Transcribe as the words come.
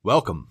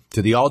Welcome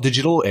to the All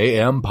Digital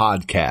AM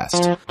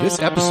podcast.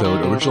 This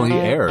episode originally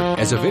aired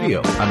as a video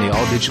on the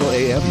All Digital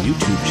AM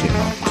YouTube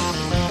channel.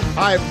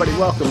 Hi, everybody.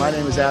 Welcome. My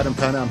name is Adam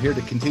Penna. I'm here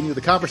to continue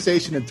the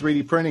conversation in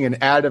 3D printing and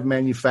additive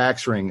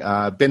manufacturing.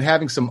 I've been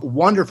having some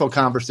wonderful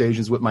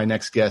conversations with my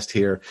next guest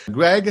here.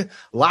 Greg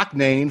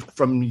Loughnane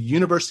from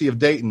University of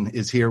Dayton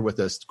is here with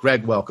us.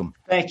 Greg, welcome.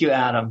 Thank you,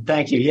 Adam.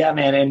 Thank you. Yeah,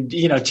 man. And,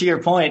 to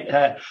your point,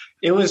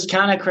 it was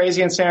kind of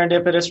crazy and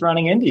serendipitous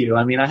running into you.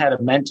 I mean, I had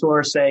a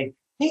mentor say,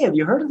 "Hey, have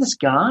you heard of this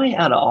guy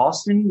out of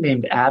Austin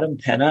named Adam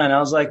Penna?" And I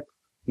was like,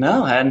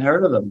 "No, I hadn't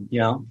heard of him."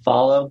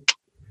 Follow.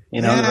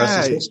 The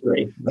rest is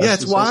history.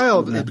 It's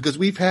wild because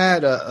we've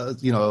had a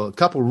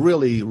couple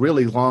really,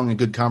 really long and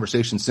good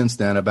conversations since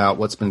then about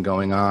what's been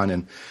going on.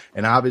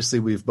 And obviously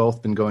we've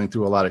both been going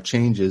through a lot of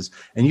changes,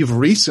 and you've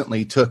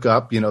recently took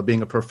up,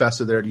 being a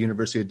professor there at the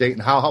University of Dayton.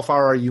 How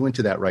far are you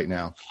into that right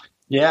now?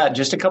 Yeah,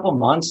 just a couple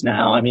months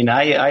now. I mean,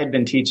 I had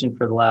been teaching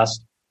for the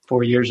last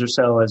 4 years or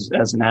so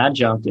as an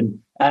adjunct. And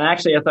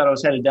actually, I thought I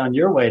was headed down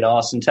your way to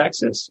Austin,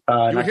 Texas. You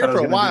were here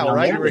for a while,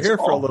 right? You were here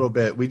for a little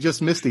bit. We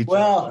just missed each other.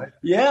 Well,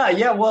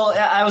 yeah. Well,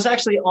 I was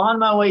actually on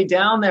my way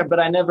down there, but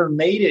I never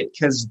made it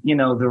because, the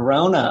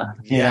Rona.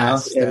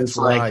 Yes, that's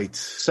right.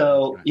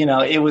 So,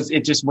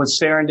 it just was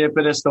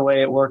serendipitous the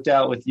way it worked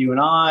out with you and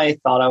I.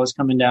 Thought I was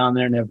coming down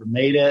there, never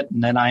made it.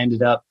 And then I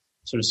ended up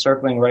sort of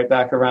circling right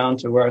back around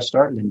to where I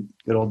started in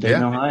good old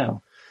Dayton,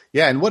 Ohio.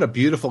 Yeah, and what a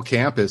beautiful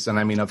campus. And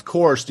I mean, of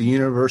course, the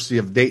University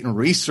of Dayton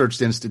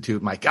Research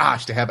Institute, my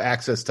gosh, to have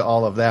access to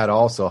all of that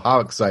also.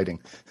 How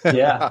exciting.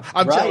 Yeah.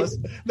 I'm jealous.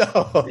 No,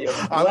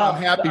 I'm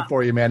happy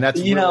for you, man.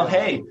 That's you got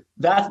the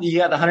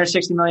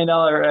 $160 million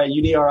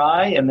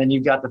UDRI, and then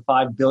you've got the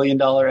 $5 billion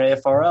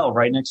AFRL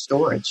right next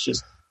door. It's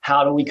just,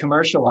 how do we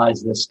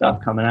commercialize this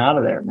stuff coming out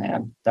of there,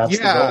 man? That's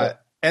the goal.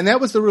 And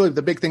that was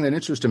the big thing that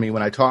interested me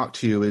when I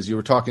talked to you, is you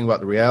were talking about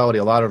the reality.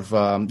 A lot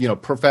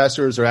of,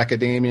 professors or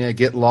academia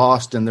get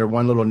lost in their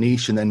one little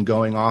niche and then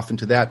going off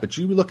into that. But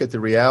you look at the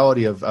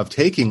reality of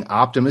taking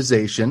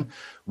optimization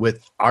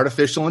with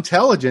artificial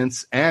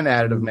intelligence and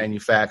additive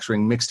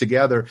manufacturing mixed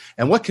together,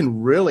 and what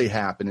can really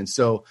happen. And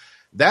so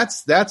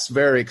that's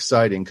very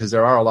exciting, because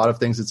there are a lot of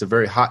things. It's a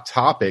very hot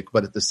topic,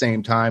 but at the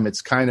same time,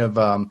 it's kind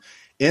of,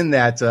 in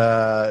that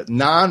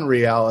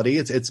non-reality,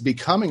 it's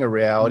becoming a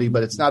reality,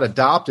 but it's not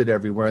adopted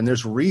everywhere. And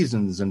there's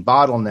reasons and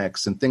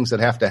bottlenecks and things that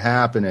have to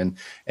happen.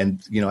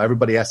 And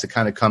everybody has to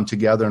kind of come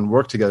together and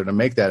work together to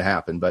make that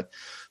happen. But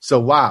so,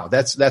 wow,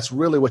 that's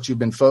really what you've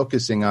been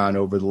focusing on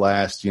over the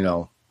last,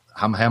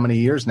 how many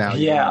years now?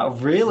 Yeah,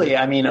 really.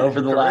 I mean, over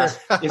the last,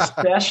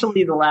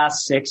 especially the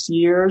last 6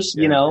 years,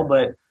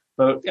 but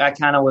I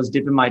kind of was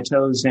dipping my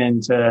toes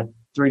into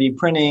 3D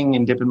printing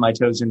and dipping my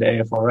toes into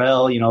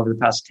AFRL, over the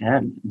past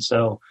 10. And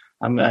so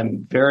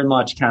I'm very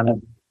much kind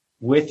of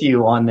with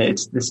you on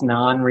this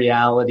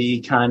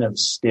non-reality kind of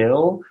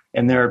still.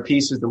 And there are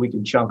pieces that we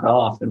can chunk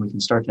off and we can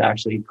start to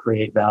actually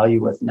create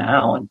value with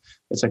now. And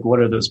it's like, what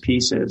are those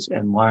pieces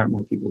and why aren't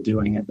more people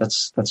doing it?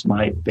 That's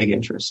my big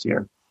interest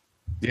here.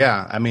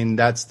 Yeah, I mean,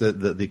 that's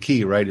the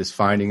key, right, is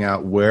finding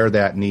out where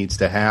that needs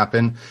to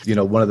happen.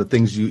 One of the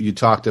things you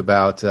talked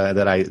about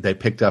that I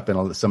picked up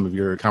in some of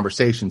your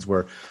conversations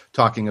were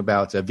talking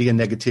about via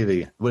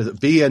negativity. What is it?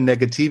 Via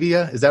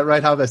negativia? Is that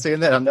right? How am I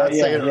saying that? I'm not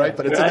saying it right,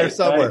 but it's in there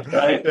somewhere.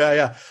 Right.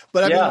 Yeah.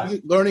 But I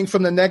mean, learning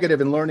from the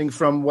negative and learning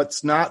from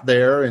what's not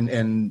there,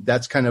 and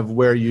that's kind of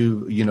where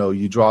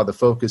you draw the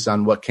focus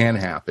on what can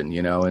happen,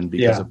 and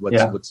because of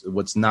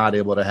what's not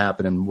able to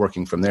happen, and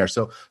working from there.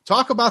 So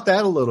talk about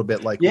that a little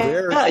bit, like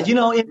where. Yeah,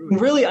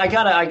 really, I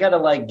gotta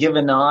like give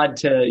a nod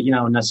to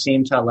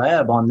Nassim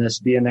Taleb on this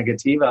via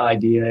negativa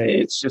idea.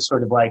 It's just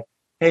sort of like,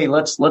 hey,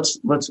 let's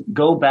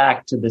go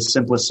back to the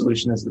simplest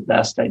solution is the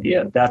best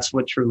idea. That's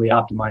what truly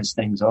optimized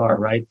things are,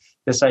 right?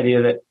 This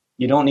idea that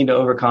you don't need to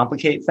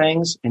overcomplicate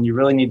things, and you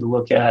really need to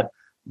look at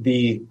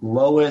the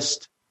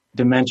lowest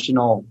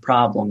dimensional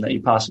problem that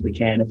you possibly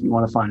can if you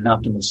want to find an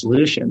optimal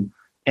solution.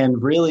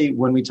 And really,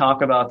 when we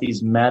talk about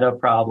these meta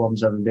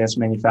problems of advanced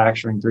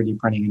manufacturing, 3D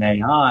printing, and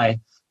AI,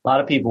 a lot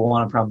of people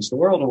want to promise the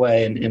world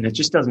away, and it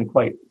just doesn't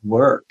quite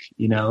work,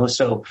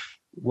 So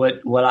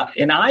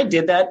I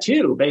did that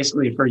too,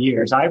 basically for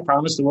years. I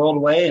promised the world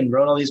away and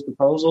wrote all these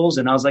proposals,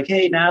 and I was like,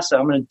 hey, NASA,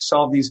 I'm going to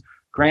solve these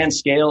grand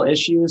scale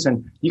issues,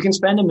 and you can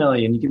spend $1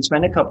 million, you can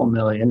spend a couple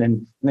million,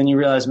 and then you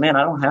realize, man,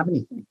 I don't have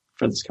anything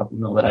for this couple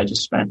mil that I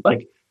just spent.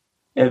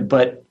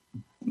 But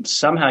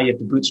somehow you have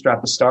to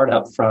bootstrap a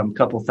startup from a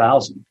couple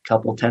thousand,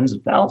 couple tens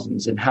of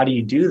thousands. And how do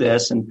you do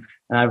this? And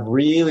I've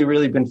really,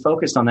 really been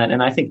focused on that.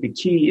 And I think the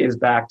key is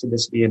back to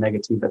this via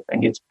negativa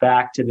thing. It's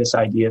back to this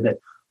idea that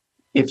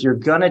if you're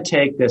going to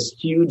take this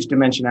huge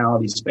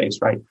dimensionality space,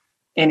 right?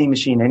 Any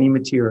machine, any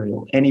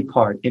material, any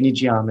part, any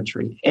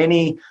geometry,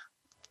 any,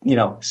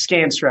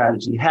 scan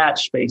strategy,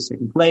 hatch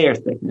spacing, layer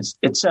thickness,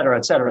 et cetera,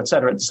 et cetera, et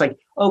cetera. It's like,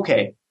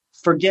 okay,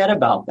 forget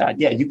about that.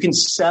 Yeah, you can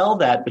sell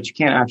that, but you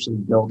can't actually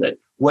build it.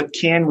 What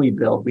can we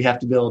build? We have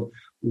to build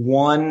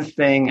one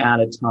thing at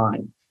a time.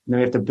 And then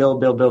we have to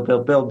build,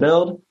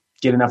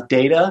 get enough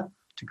data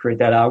to create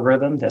that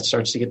algorithm that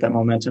starts to get that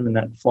momentum and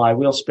that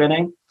flywheel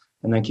spinning.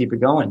 and then keep it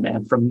going,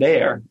 man. From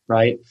there,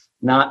 right?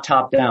 Not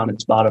top down,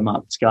 it's bottom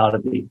up. It's got to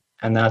be.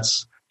 And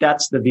that's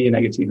the Via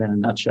Negativa in a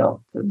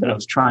nutshell that I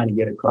was trying to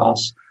get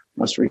across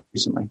most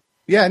recently.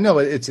 Yeah, no,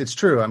 it's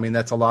true. I mean,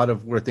 that's a lot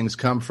of where things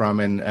come from,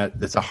 and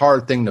it's a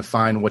hard thing to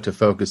find what to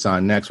focus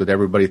on next with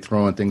everybody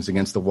throwing things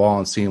against the wall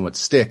and seeing what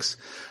sticks.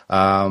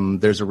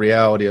 There's a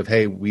reality of,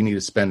 hey, we need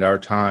to spend our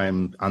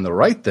time on the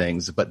right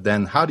things, but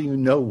then how do you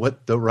know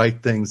what the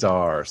right things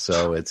are?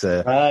 So it's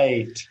a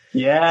right.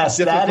 Yes,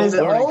 that is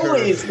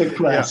always the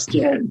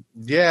question.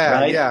 Yeah,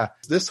 right? Yeah.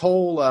 This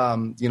whole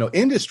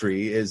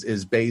industry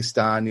is based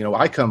on,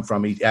 I come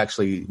from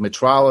actually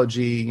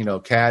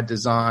metrology, CAD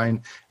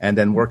design, and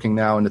then working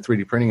now in the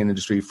 3D printing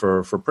industry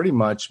for pretty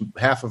much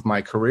half of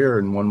my career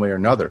in one way or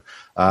another.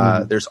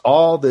 There's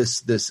all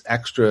this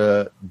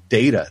extra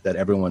data that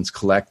everyone's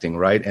collecting,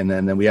 right? And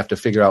then we have to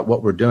figure out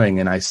what we're doing.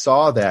 And I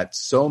saw that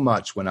so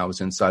much when I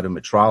was inside of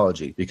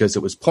metrology because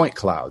it was point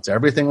clouds.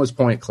 Everything was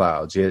point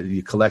clouds.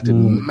 You collected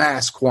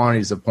mass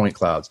quantities of point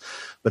clouds.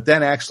 But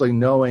then actually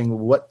knowing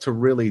what to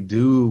really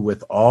do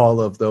with all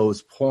of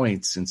those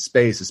points in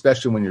space,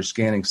 especially when you're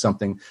scanning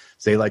something,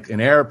 say like an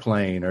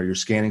airplane, or you're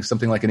scanning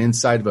something like an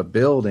inside of a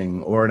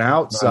building or an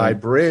outside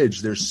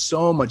bridge. There's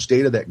so much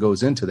data that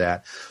goes into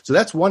that. So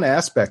that's one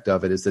aspect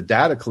of it, is the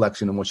data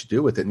collection and what you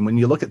do with it. And when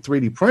you look at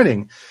 3D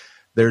printing,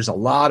 there's a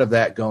lot of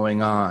that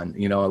going on,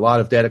 a lot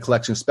of data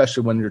collection,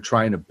 especially when you're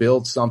trying to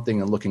build something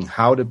and looking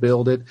how to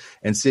build it,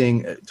 and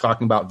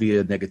talking about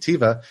Via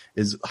Negativa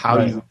is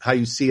how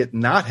you see it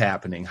not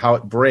happening, how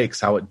it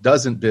breaks, how it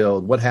doesn't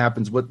build, what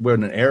happens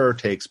when an error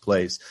takes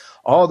place.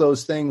 All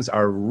those things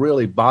are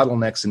really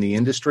bottlenecks in the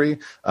industry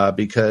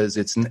because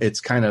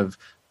it's kind of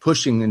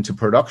pushing into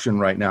production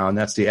right now, and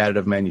that's the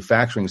additive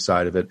manufacturing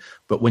side of it.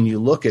 But when you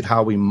look at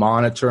how we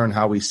monitor and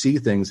how we see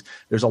things,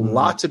 there's a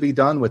lot to be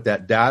done with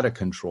that data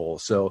control.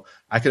 So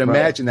I can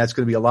imagine that's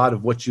going to be a lot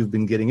of what you've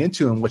been getting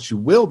into and what you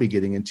will be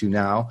getting into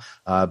now,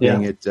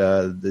 being at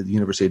the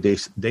University of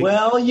Dayton.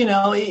 Well,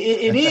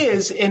 it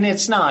is, and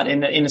it's not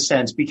in a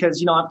sense,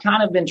 because, I've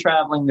kind of been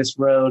traveling this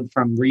road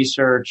from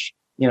research,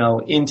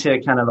 into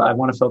kind of, I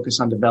want to focus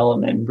on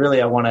development.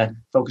 Really, I want to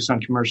focus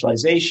on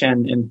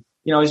commercialization. And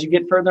as you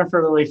get further and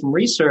further away from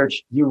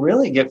research, you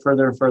really get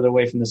further and further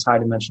away from this high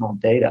dimensional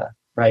data,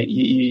 right?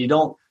 You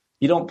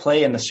don't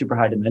play in the super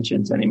high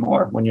dimensions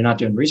anymore when you're not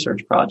doing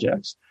research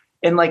projects.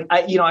 And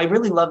I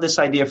really love this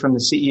idea from the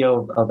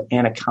CEO of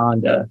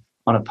Anaconda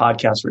on a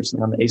podcast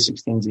recently, on the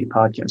A16Z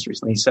podcast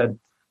recently. He said,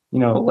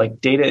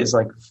 data is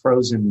like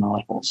frozen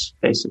models,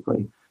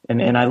 basically.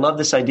 And I love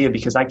this idea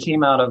because I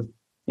came out of,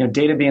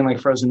 data being like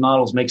frozen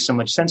models makes so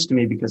much sense to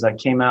me because I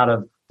came out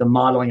of the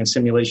modeling and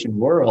simulation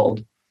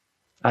world.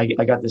 I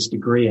got this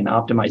degree in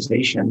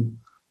optimization,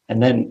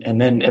 and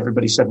then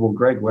everybody said, well,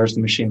 Greg, where's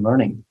the machine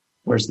learning?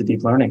 Where's the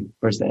deep learning?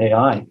 Where's the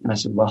AI? And I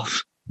said, well,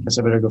 I guess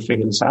I better go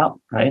figure this out.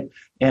 Right.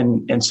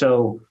 And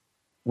so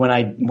when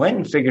I went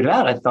and figured it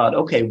out, I thought,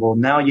 okay, well,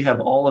 now you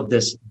have all of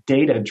this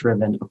data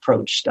driven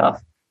approach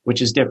stuff,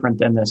 which is different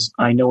than this.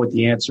 I know what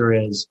the answer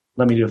is.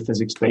 Let me do a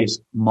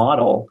physics-based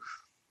model.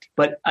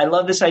 But I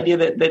love this idea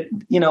that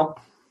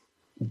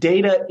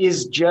data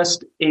is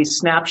just a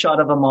snapshot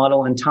of a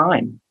model in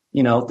time.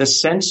 The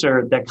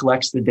sensor that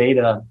collects the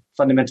data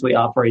fundamentally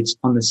operates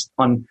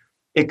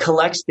it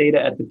collects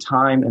data at the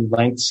time and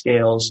length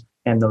scales,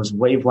 and those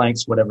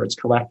wavelengths, whatever it's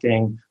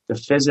collecting, the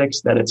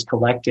physics that it's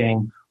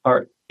collecting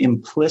are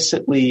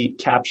implicitly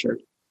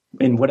captured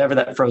in whatever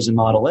that frozen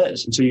model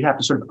is. And so you have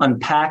to sort of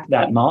unpack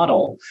that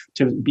model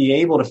to be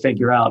able to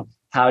figure out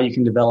how you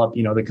can develop,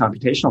 the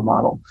computational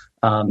model,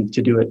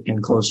 to do it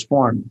in closed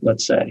form,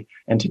 let's say,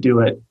 and to do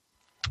it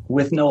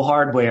with no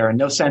hardware and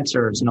no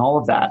sensors and all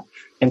of that.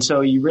 And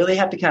so you really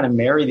have to kind of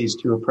marry these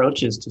two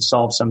approaches to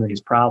solve some of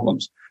these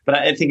problems. But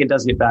I think it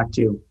does get back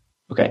to,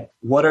 okay,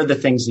 what are the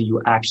things that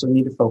you actually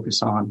need to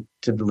focus on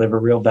to deliver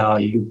real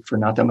value for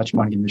not that much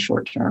money in the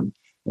short term?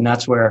 And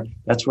that's where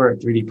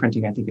 3D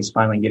printing, I think, is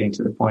finally getting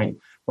to the point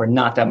where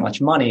not that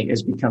much money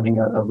is becoming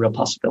a real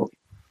possibility.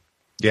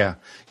 Yeah.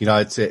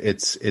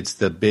 It's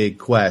the big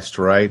quest,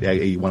 right?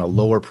 You want to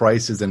lower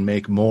prices and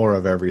make more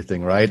of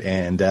everything, right?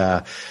 And,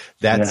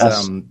 that's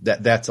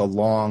a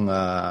long,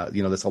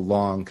 that's a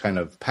long kind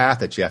of path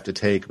that you have to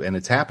take, and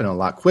it's happening a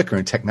lot quicker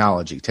in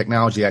technology.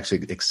 Technology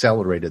actually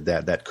accelerated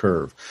that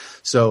curve.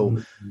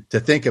 So to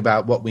think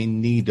about what we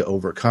need to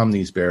overcome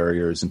these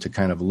barriers and to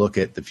kind of look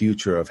at the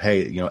future of,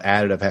 hey,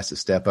 additive has to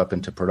step up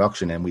into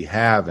production, and we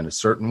have in a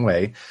certain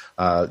way,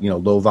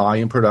 low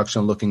volume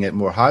production, looking at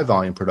more high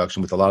volume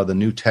production with a lot of the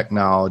new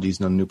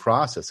technologies and the new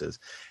processes.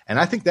 And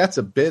I think that's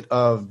a bit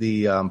of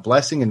the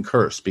blessing and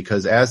curse,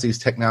 because as these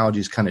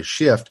technologies kind of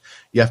shift,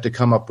 you have to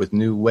come up with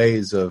new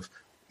ways of,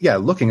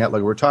 looking at,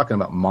 like we're talking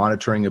about,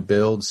 monitoring a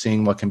build,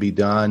 seeing what can be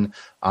done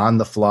on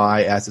the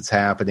fly as it's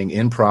happening,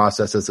 in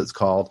process as it's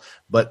called.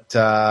 But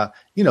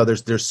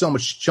there's so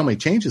many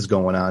changes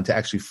going on to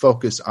actually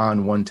focus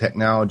on one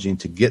technology and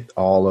to get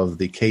all of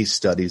the case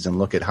studies and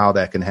look at how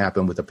that can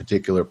happen with a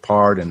particular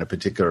part in a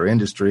particular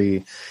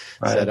industry,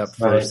 set up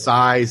for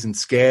size and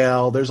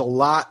scale. There's a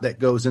lot that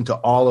goes into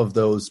all of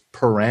those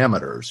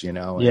parameters, And,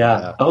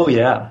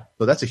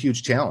 so that's a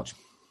huge challenge.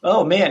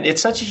 Oh man,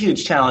 it's such a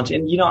huge challenge.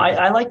 And,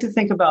 I like to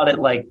think about it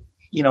like,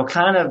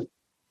 kind of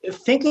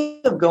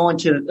think of going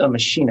to a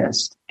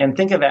machinist and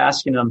think of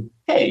asking them,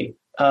 hey,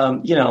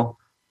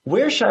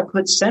 where should I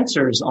put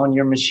sensors on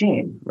your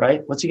machine?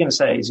 Right. What's he going to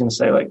say? He's going to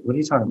say, like, what are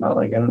you talking about?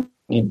 Like, I don't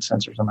need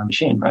sensors on my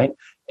machine. Right.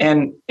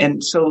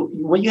 And so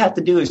what you have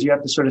to do is you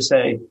have to sort of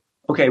say,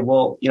 okay,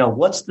 well,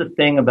 what's the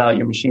thing about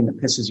your machine that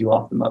pisses you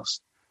off the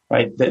most?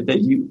 Right.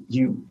 That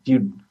you,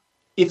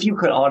 if you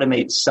could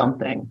automate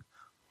something,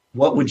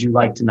 what would you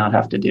like to not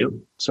have to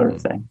do, sort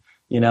of thing,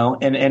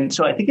 And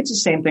so I think it's the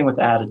same thing with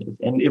additive.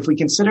 And if we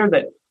consider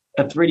that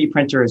a 3D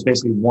printer is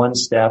basically one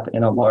step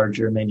in a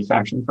larger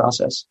manufacturing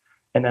process,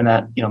 and then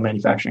that,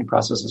 manufacturing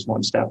process is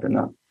one step in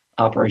the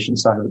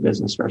operations side of the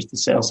business versus the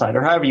sales side,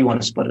 or however you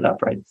want to split it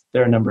up, right?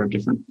 There are a number of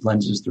different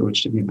lenses through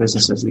which to view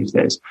businesses these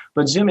days.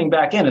 But zooming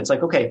back in, it's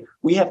like, okay,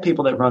 we have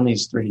people that run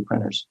these 3D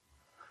printers.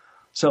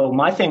 So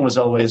my thing was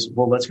always,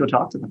 well, let's go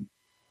talk to them.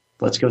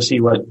 Let's go see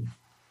what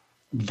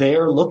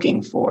they're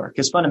looking for.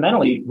 Because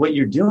fundamentally, what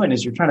you're doing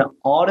is you're trying to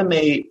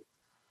automate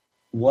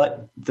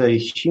what the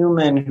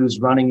human who's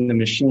running the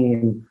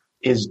machine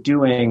is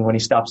doing when he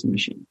stops the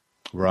machine.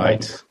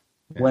 Right? Yeah.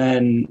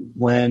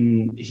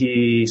 When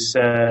he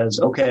says,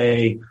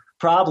 okay,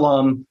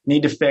 problem,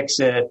 need to fix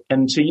it.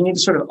 And so you need to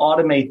sort of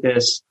automate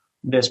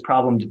this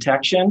problem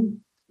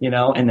detection,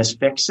 and this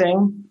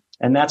fixing.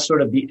 And that's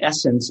sort of the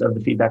essence of the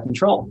feedback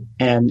control.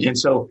 And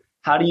so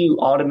how do you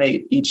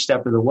automate each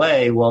step of the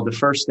way? Well, the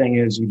first thing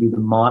is you do the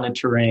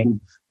monitoring,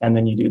 and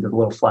then you do the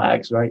little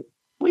flags, right?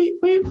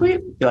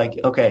 You're like,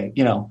 okay,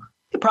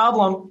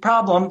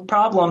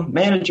 problem,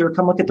 manager,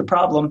 come look at the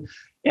problem.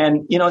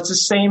 And, it's the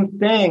same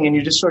thing. And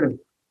you're just sort of,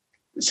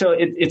 so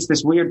it's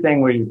this weird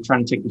thing where you're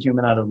trying to take the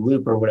human out of the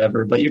loop or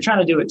whatever, but you're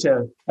trying to do it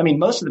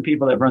most of the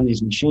people that run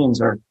these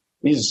machines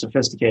these are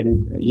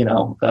sophisticated,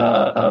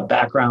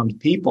 background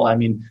people. I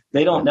mean,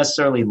 they don't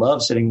necessarily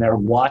love sitting there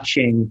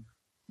watching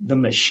the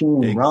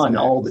machine run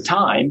all the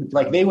time.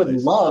 Like, they would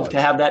love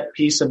to have that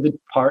piece of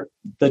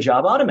the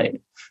job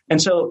automated. And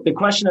so the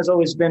question has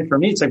always been for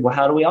me, it's like, well,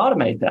 how do we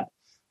automate that?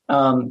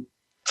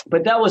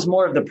 But that was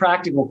more of the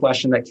practical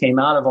question that came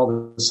out of all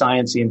the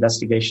sciencey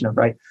investigation of,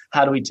 right,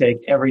 how do we take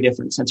every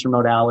different sensor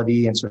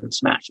modality and sort of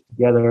smash it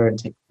together and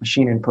take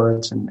machine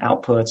inputs and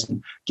outputs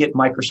and get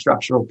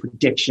microstructural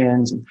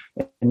predictions and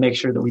make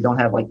sure that we don't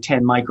have like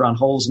 10 micron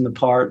holes in the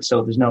part.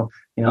 So there's no,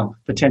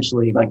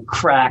 potentially like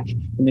crack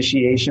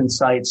initiation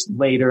sites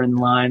later in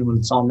line when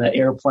it's on the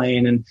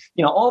airplane. And,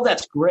 all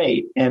that's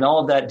great. And all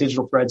of that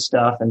digital thread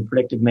stuff and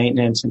predictive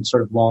maintenance and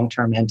sort of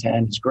long-term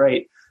end-to-end is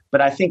great.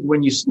 But I think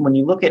when you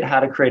look at how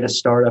to create a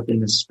startup in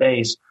this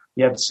space,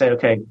 you have to say,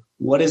 okay,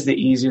 what is the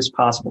easiest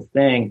possible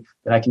thing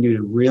that I can do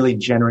to really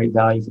generate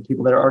value for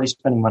people that are already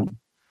spending money?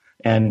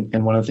 And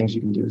one of the things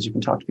you can do is you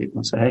can talk to people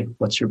and say, hey,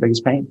 what's your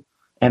biggest pain?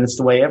 And it's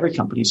the way every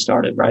company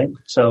started, right?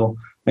 So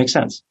makes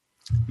sense.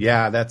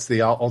 Yeah, that's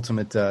the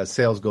ultimate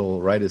sales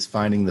goal, right? Is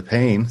finding the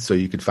pain so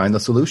you could find the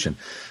solution.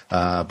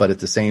 But at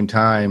the same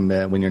time,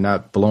 when you're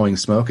not blowing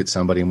smoke at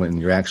somebody, when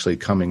you're actually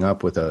coming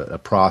up with a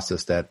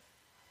process that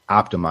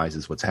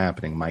optimizes what's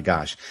happening, my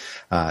gosh,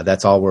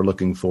 that's all we're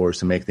looking for, is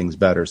to make things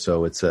better.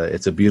 So it's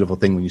a beautiful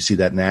thing when you see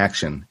that in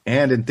action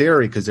and in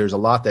theory, because there's a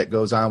lot that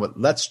goes on with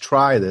let's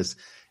try this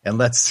and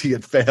let's see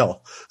it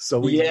fail. So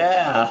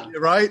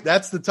right,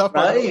 that's the tough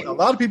part. Right. A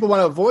lot of people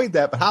want to avoid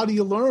that, but how do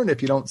you learn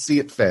if you don't see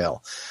it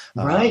fail?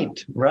 Right.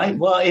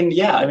 Well,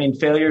 and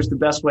failure is the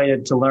best way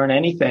to learn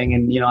anything.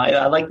 And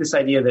I like this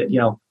idea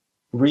that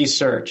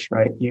research,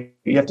 right? You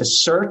have to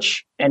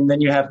search, and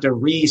then you have to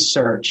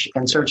research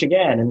and search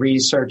again and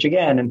research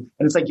again. And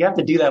it's like you have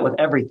to do that with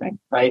everything,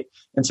 right?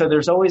 And so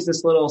there's always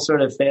this little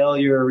sort of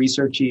failure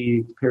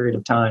researchy period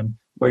of time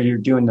where you're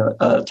doing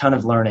a ton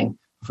of learning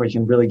before you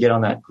can really get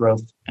on that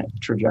growth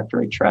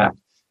trajectory track.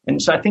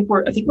 And so I think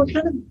we're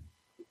kind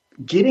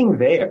of getting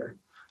there,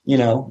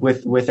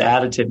 with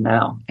additive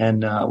now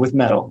and with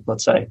metal,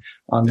 let's say,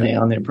 on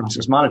the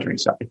process monitoring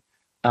side.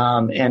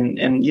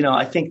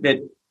 I think that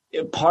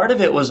part of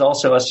it was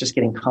also us just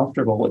getting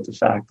comfortable with the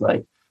fact,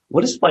 like,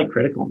 what does flight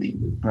critical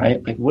mean,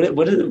 right? Like,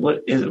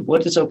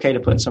 what is okay to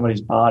put in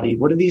somebody's body?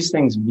 What do these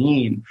things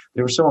mean?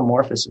 They were so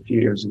amorphous a few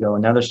years ago,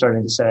 and now they're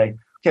starting to say,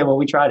 okay, well,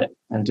 we tried it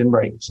and it didn't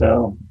break.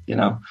 So,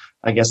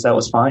 I guess that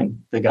was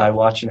fine, the guy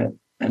watching it.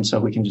 And so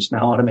we can just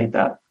now automate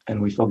that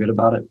and we feel good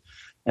about it.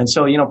 And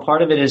so,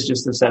 part of it is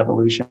just this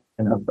evolution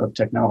of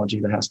technology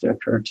that has to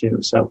occur too.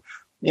 So,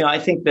 I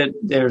think that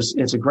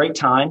it's a great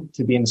time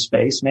to be in the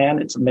space,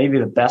 man. It's maybe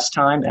the best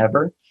time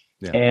ever.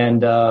 Yeah.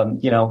 And,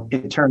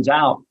 it turns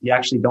out you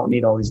actually don't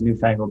need all these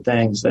newfangled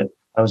things that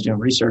I was doing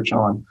research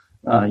on.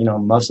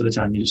 Most of the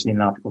time you just need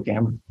an optical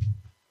camera.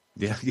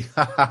 Yeah.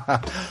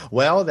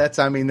 Well, that's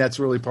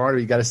really part of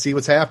it. You got to see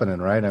what's happening,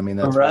 right? I mean,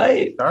 that's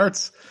right. Where it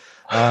starts.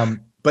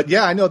 But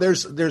yeah, I know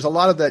there's a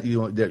lot of that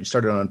you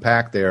started to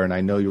unpack there. And I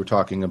know you were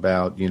talking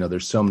about,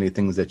 there's so many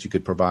things that you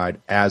could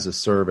provide as a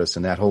service,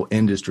 and that whole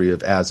industry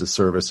of as a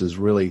service is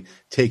really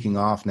taking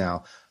off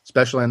now,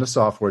 especially on the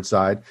software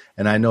side.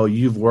 And I know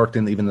you've worked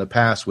even in the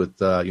past with,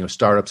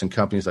 startups and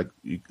companies like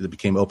that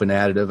became Open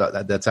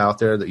Additive that's out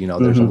there that,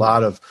 there's a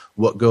lot of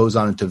what goes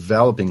on in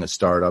developing a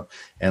startup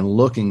and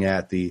looking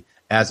at the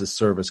as a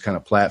service kind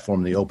of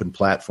platform, the open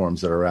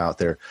platforms that are out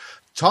there.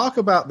 Talk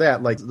about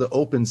that, like the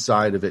open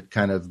side of it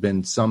kind of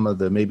been some of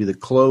maybe the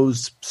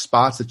closed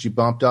spots that you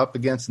bumped up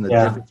against and the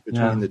difference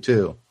between the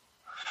two.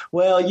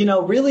 Well,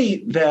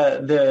 really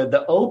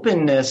the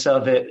openness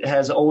of it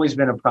has always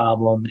been a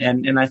problem.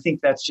 And I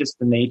think that's just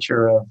the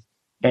nature of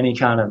any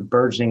kind of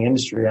burgeoning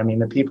industry. I mean,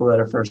 the people that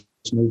are first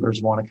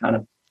movers want to kind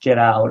of get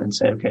out and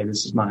say, okay,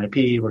 this is my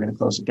IP, we're going to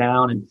close it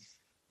down. And,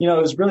 it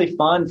was really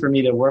fun for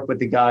me to work with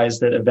the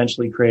guys that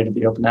eventually created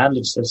the Open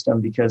Additive system,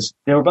 because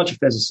they were a bunch of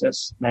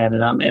physicists, man.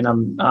 And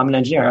I'm an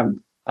engineer.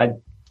 I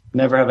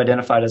never have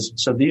identified as,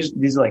 so these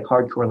are like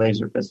hardcore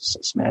laser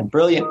physicists, man.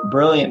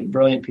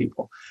 Brilliant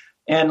people.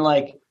 And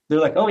they're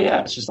like, oh yeah,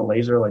 it's just a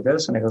laser like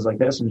this, and it goes like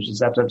this, and it's just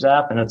zap, zap,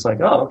 zap. And it's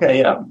like, oh, okay,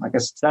 yeah, I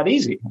guess it's that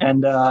easy.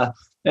 And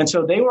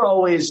so they were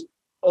always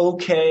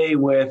okay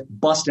with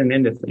busting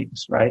into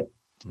things, right?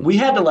 We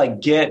had to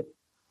get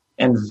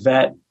and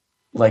vet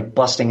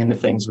busting into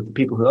things with the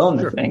people who own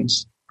the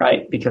things,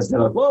 right? Because they're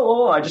like,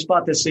 whoa, I just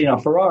bought this,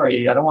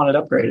 Ferrari. I don't want it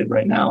upgraded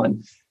right now.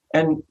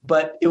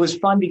 But it was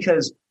fun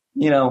because,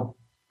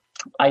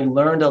 I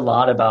learned a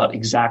lot about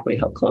exactly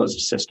how closed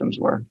systems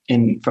were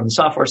from the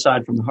software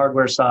side, from the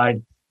hardware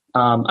side.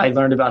 I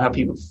learned about how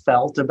people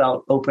felt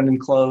about open and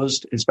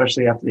closed,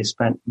 especially after they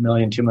spent $1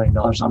 million, $2 million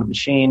on a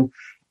machine.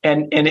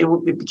 And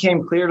it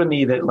became clear to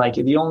me that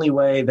the only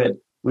way that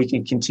we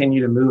can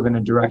continue to move in a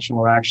direction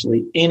where we're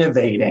actually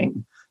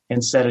innovating,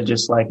 instead of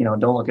just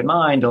don't look at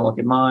mine,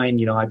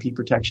 IP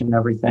protection and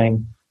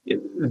everything.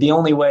 The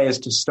only way is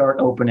to start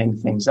opening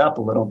things up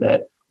a little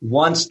bit.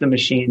 Once the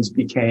machines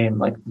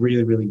became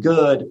really, really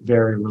good,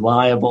 very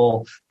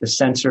reliable, the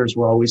sensors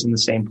were always in the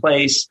same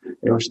place,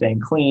 they were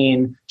staying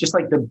clean, just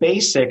the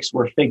basics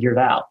were figured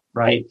out,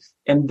 right?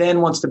 And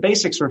then once the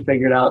basics were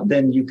figured out,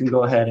 then you can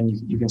go ahead and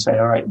you can say,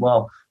 all right,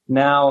 well,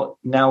 now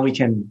we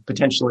can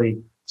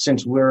potentially,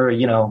 since we're,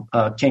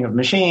 king of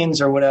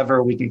machines or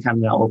whatever, we can kind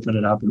of now open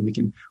it up, and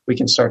we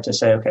can start to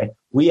say, okay,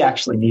 we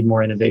actually need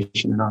more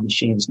innovation in our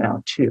machines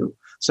now too.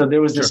 So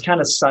there was this kind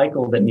of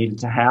cycle that needed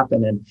to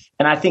happen.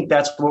 And I think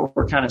that's what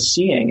we're kind of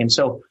seeing. And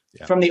so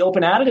from the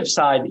open additive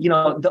side,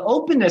 the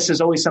openness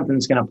is always something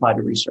that's going to apply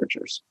to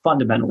researchers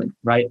fundamentally,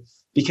 right?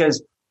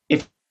 Because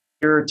if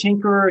you're a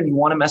tinkerer and you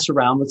want to mess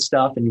around with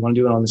stuff and you want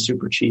to do it on the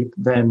super cheap,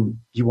 then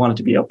you want it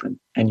to be open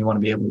and you want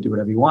to be able to do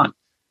whatever you want.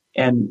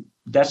 And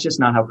that's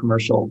just not how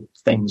commercial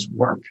things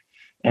work.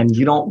 And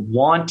you don't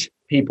want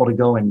people to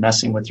go in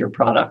messing with your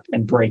product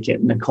and break it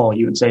and then call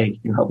you and say, "Can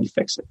you help me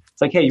fix it?"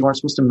 It's like, hey, you weren't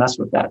supposed to mess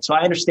with that. So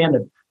I understand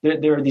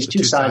that there are these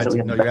two sides that we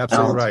have to balance. You're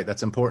absolutely right.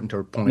 That's important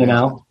to point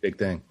out. That's a big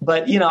thing.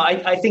 But,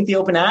 I think the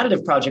Open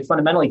Additive project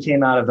fundamentally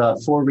came out of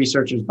a for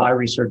researchers, by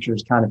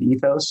researchers kind of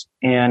ethos.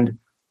 And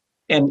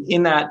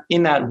in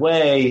that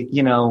way,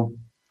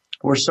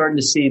 we're starting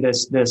to see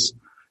this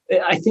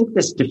I think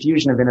this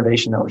diffusion of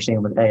innovation that we're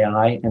seeing with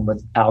AI and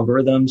with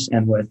algorithms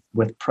and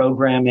with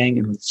programming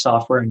and with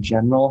software in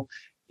general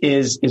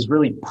is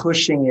really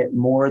pushing it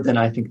more than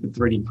I think the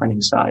 3D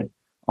printing side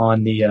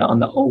on the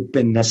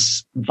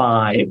openness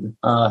vibe.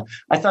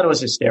 I thought it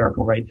was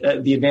hysterical, right?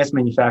 The Advanced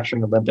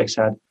Manufacturing Olympics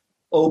had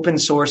open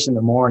source in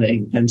the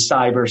morning and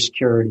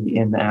cybersecurity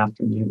in the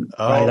afternoon.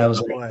 Right? I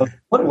was like,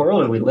 what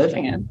world are we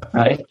living in?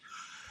 Right?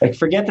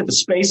 Forget that the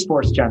Space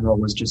Force General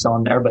was just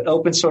on there, but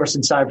open source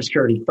and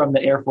cybersecurity from the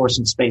Air Force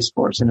and Space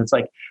Force. And it's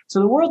so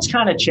the world's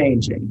kind of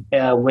changing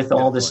with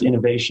all this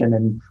innovation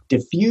and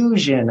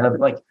diffusion of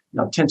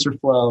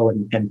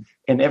TensorFlow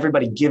and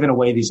everybody giving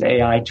away these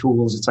AI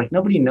tools. It's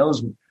nobody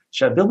knows,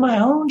 should I build my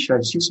own? Should I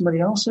just use somebody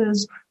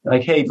else's?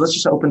 Hey, let's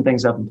just open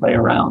things up and play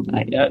around.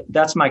 And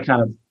that's my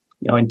kind of,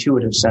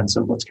 intuitive sense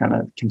of what's kind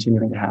of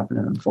continuing to happen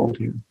and unfold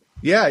here.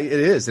 Yeah, it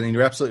is. And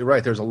you're absolutely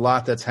right. There's a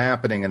lot that's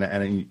happening.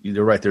 And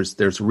you're right.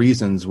 There's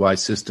reasons why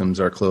systems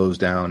are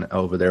closed down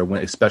over there,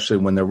 especially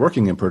when they're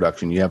working in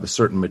production. You have a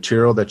certain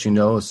material that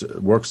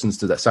works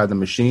inside that side of the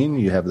machine.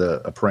 You have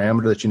a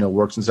parameter that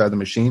works inside the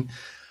machine.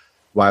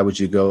 Why would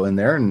you go in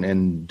there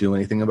and do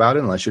anything about it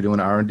unless you're doing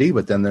R&D?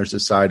 But then there's the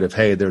side of,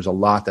 hey, there's a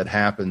lot that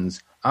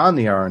happens on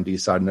the R&D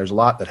side, and there's a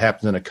lot that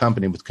happens in a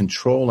company with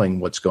controlling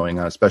what's going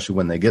on, especially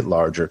when they get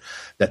larger,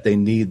 that they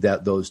need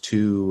that those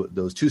two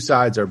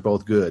sides are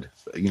both good,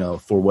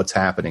 for what's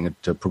happening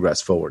to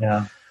progress forward.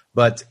 Yeah.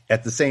 But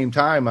at the same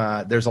time,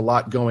 there's a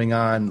lot going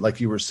on,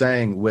 like you were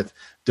saying, with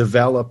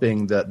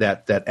developing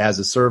that as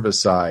a service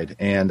side.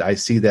 And I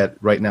see that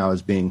right now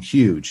as being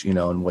huge,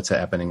 and what's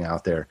happening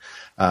out there.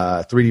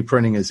 3D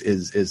printing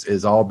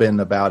is all been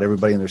about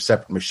everybody in their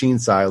separate machine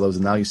silos.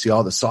 And now you see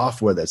all the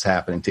software that's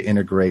happening to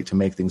integrate, to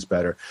make things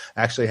better.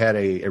 I actually had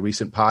a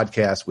recent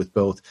podcast with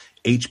both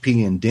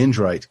HP and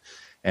Dendrite.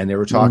 And they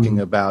were talking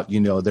about,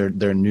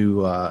 their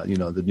new,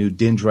 the new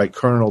Dendrite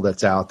kernel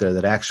that's out there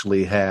that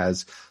actually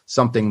has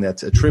something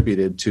that's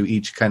attributed to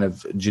each kind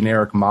of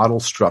generic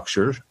model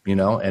structure,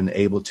 and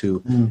able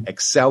to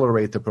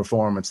accelerate the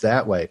performance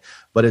that way.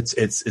 But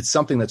it's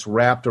something that's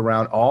wrapped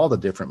around all the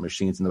different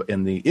machines,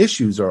 and the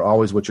issues are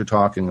always what you're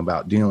talking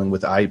about, dealing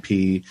with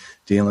IP,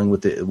 dealing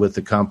with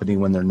the company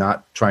when they're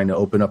not trying to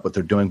open up what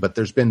they're doing. But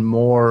there's been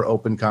more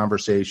open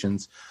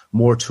conversations,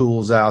 more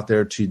tools out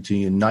there to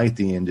unite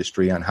the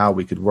industry on how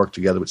we could work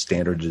together with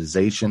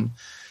standardization.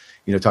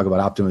 Talk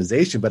about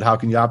optimization, but how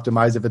can you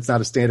optimize if it's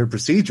not a standard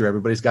procedure?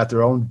 Everybody's got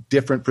their own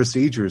different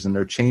procedures and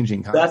they're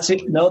changing. That's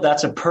it. No,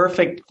 that's a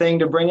perfect thing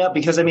to bring up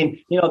because,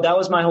 that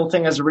was my whole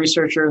thing as a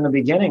researcher in the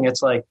beginning.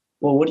 It's like,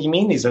 well, what do you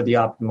mean these are the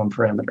optimum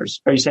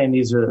parameters? Are you saying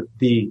these are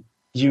the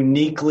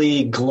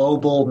uniquely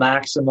global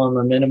maximum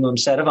or minimum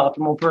set of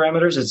optimal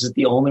parameters? Is it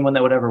the only one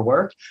that would ever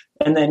work?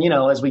 And then,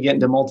 as we get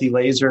into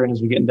multi-laser and as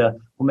we get into,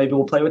 well, maybe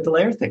we'll play with the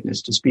layer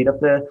thickness to speed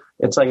up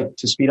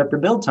the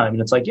build time.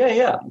 And it's like,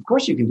 yeah, of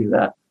course you can do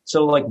that.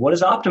 So like, what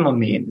does optimum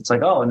mean? It's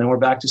like, and then we're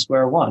back to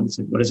square one. It's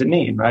like, what does it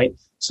mean? Right.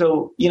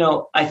 So,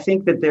 I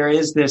think that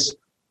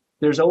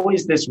there's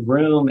always this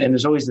room and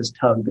there's always this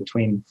tug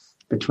between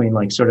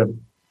like sort of,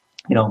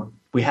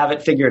 we have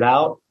it figured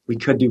out. We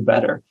could do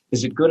better.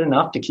 Is it good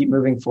enough to keep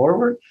moving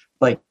forward?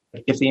 Like,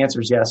 if the answer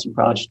is yes, you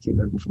probably should keep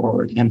moving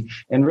forward.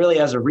 And really,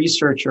 as a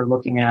researcher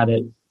looking at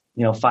it,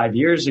 5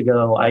 years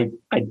ago,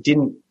 I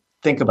didn't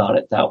think about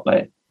it that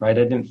way, right?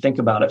 I didn't think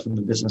about it from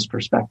the business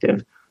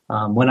perspective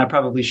when I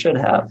probably should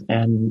have.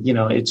 And,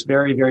 it's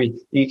very, very,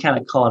 you kind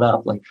of caught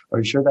up. Like, are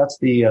you sure that's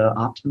the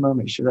optimum?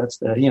 Are you sure that's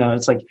the,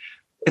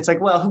 it's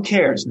like, well, who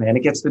cares, man?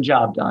 It gets the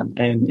job done.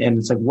 And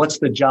it's like, what's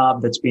the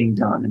job that's being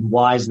done? And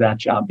why is that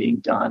job being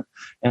done?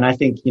 And I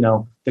think,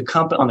 on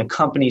the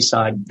company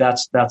side,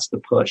 that's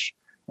the push.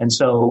 And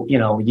so,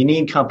 you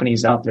need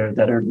companies out there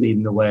that are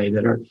leading the way,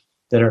 that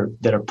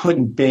are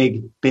putting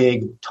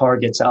big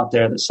targets out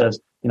there that says,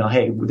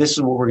 hey, this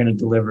is what we're going to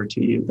deliver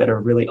to you, that are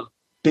really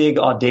big,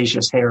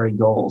 audacious, hairy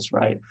goals,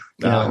 right?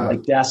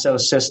 Like Dassault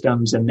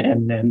Systems and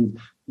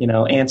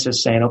ANSYS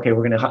saying, okay,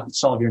 we're going to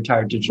solve your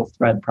entire digital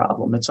thread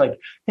problem. It's like,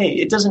 hey,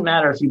 it doesn't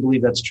matter if you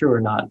believe that's true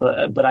or not,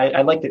 but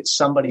I like that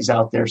somebody's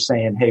out there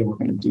saying, hey, we're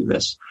going to do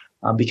this.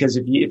 Because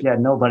if you had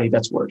nobody,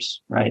 that's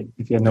worse, right?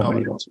 If you had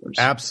nobody, that's worse.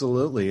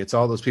 Absolutely. It's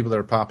all those people that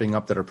are popping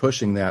up that are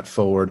pushing that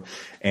forward.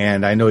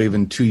 And I know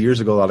even 2 years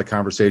ago, a lot of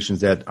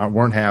conversations that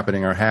weren't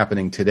happening are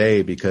happening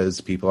today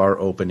because people are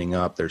opening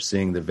up. They're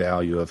seeing the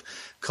value of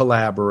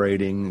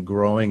collaborating,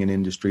 growing an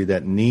industry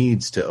that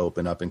needs to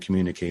open up and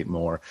communicate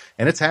more.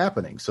 And it's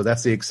happening. So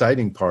that's the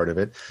exciting part of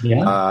it.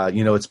 Yeah.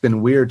 It's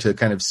been weird to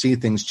kind of see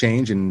things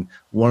change. And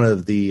one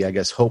of the, I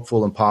guess,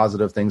 hopeful and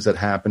positive things that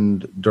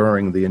happened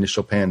during the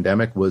initial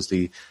pandemic was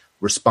the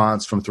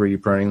response from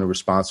 3D printing, the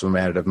response from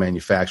additive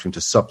manufacturing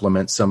to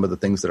supplement some of the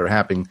things that are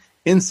happening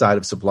inside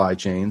of supply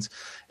chains.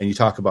 And you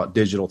talk about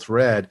digital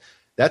thread.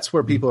 That's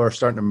where people are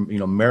starting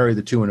to, marry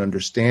the two and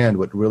understand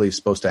what really is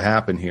supposed to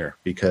happen here,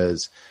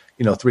 because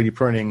 3D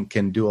printing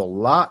can do a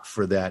lot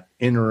for that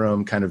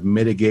interim kind of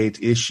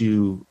mitigate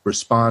issue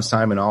response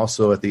time, and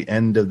also at the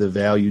end of the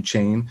value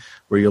chain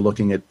where you're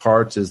looking at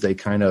parts as they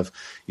kind of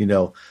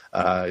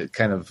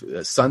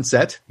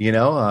sunset.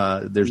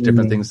 There's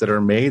different things that are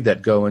made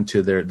that go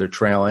into their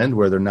trail end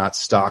where they're not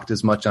stocked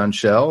as much on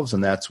shelves,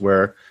 and that's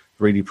where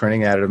 3D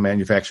printing, additive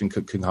manufacturing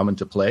could come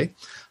into play.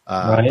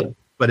 Right.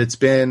 But it's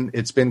been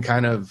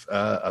kind of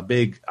a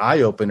big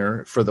eye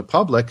opener for the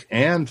public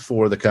and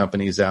for the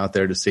companies out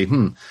there to see,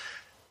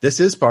 this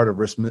is part of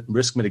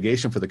risk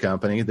mitigation for the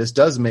company. This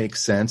does make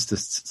sense to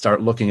start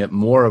looking at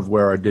more of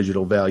where our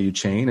digital value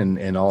chain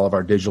and all of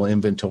our digital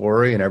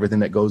inventory and everything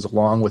that goes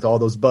along with all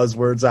those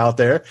buzzwords out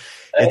there.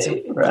 It's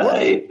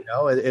right.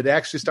 It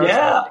actually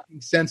starts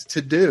making sense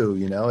to do.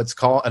 It's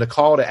a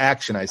call to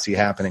action I see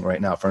happening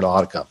right now for a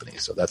lot of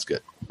companies. So that's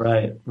good.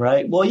 Right.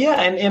 Well,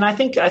 yeah, and I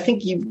think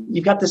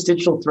you've got this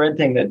digital thread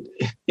thing that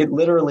it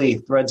literally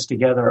threads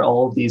together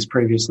all of these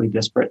previously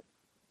disparate,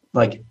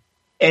 like,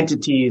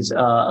 entities,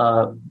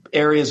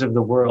 areas of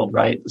the world,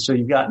 right? So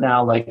you've got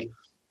now,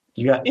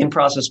 you got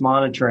in-process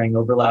monitoring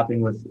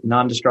overlapping with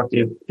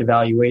non-destructive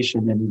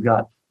evaluation, and you've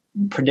got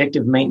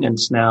predictive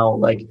maintenance now.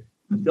 Like,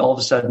 all of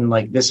a sudden,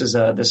 like, this is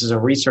a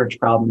research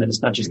problem, and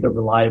it's not just the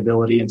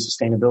reliability and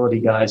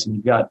sustainability guys. And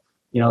you've got,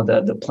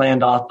 the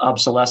planned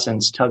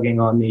obsolescence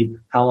tugging on the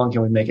how long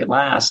can we make it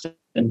last?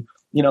 And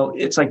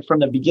it's like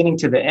from the beginning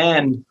to the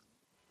end,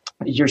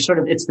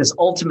 it's this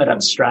ultimate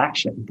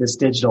abstraction, this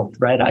digital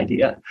thread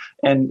idea.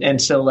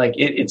 And so like,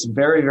 it's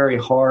very, very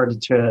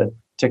hard to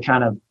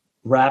kind of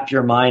wrap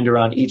your mind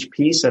around each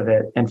piece of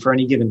it. And for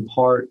any given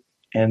part,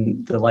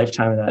 and the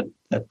lifetime of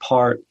that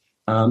part,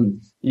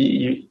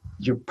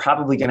 you're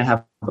probably going to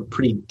have a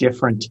pretty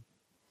different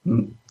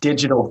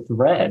digital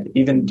thread,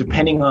 even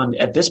depending on,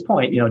 at this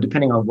point,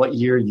 depending on what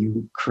year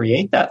you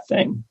create that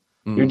thing.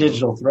 Your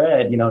digital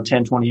thread,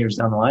 10, 20 years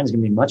down the line is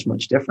going to be much,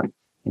 much different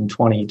in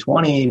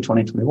 2020,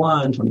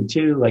 2021,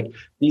 22. Like,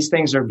 these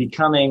things are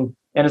becoming,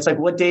 and it's like,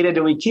 what data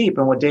do we keep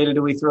and what data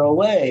do we throw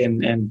away,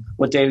 and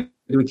what data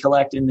do we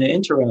collect in the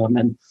interim,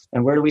 and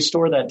where do we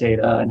store that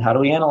data, and how do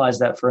we analyze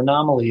that for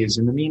anomalies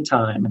in the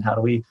meantime, and how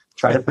do we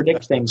try to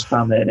predict things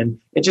from it,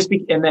 and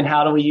and then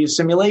how do we use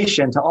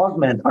simulation to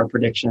augment our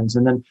predictions,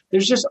 and then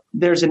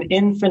there's an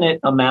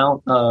infinite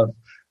amount of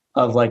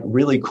like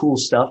really cool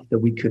stuff that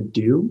we could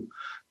do.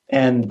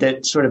 And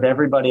that sort of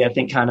everybody, I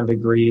think, kind of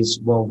agrees,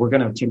 well, we're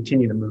going to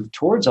continue to move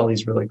towards all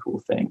these really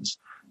cool things.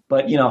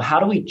 But, how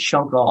do we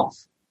chunk off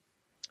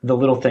the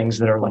little things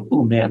that are like,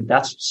 oh, man,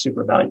 that's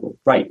super valuable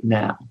right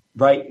now.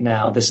 Right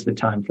now, this is the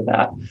time for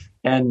that.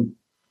 And,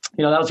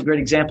 that was a great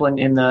example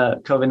in the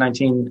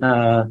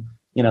COVID-19,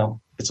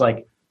 it's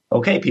like,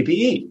 okay,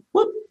 PPE,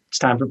 whoop, it's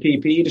time for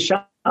PPE to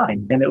shine.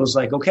 And it was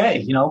like,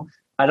 okay,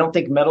 I don't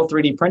think metal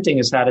 3D printing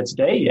has had its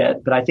day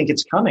yet, but I think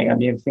it's coming. I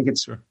mean, I think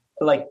it's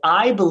like,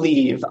 I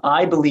believe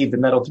that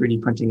metal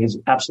 3D printing is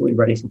absolutely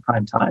ready for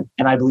prime time.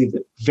 And I believe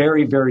that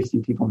very, very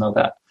few people know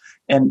that.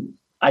 And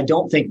I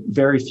don't think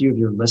very few of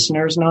your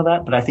listeners know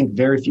that, but I think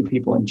very few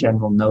people in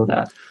general know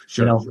that,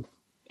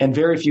 and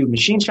very few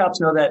machine shops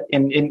know that.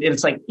 And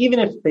it's like, even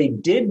if they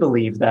did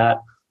believe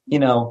that,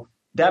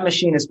 that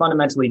machine is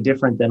fundamentally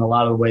different than a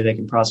lot of the way they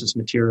can process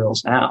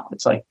materials now.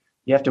 It's like,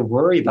 you have to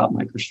worry about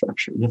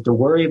microstructure. You have to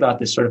worry about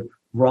this sort of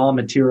raw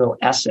material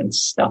essence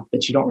stuff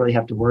that you don't really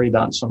have to worry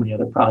about in so many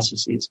other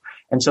processes.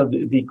 And so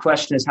the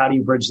question is, how do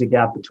you bridge the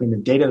gap between the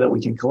data that we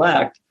can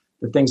collect,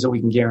 the things that we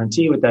can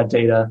guarantee with that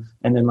data,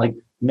 and then like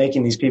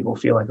making these people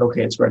feel like,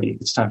 okay, it's ready.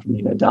 It's time for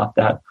me to adopt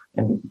that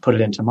and put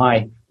it into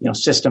my,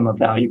 system of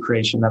value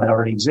creation that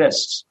already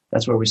exists.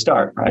 That's where we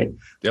start, right?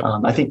 Yep.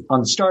 I think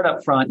on the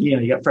startup front,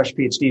 you got fresh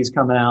PhDs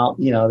coming out,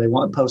 they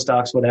want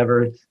postdocs,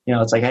 whatever.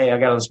 It's like, hey, I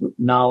got this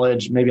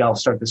knowledge. Maybe I'll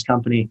start this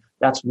company.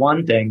 That's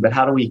one thing. But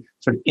how do we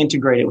sort of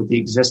integrate it with the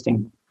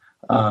existing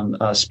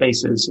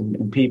spaces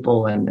and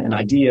people and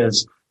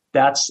ideas?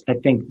 That's, I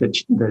think,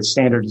 the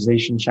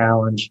standardization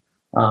challenge.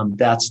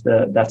 That's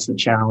the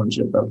challenge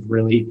of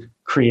really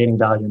creating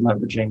value and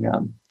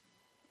leveraging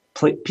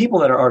people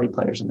that are already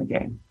players in the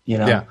game.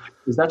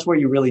 Because that's where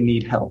you really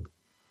need help.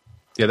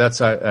 Yeah,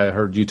 I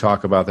heard you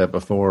talk about that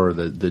before,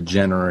 the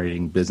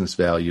generating business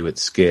value at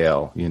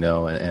scale,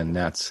 and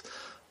that's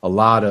a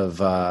lot of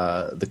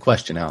the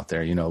question out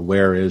there,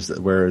 where is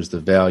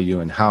the value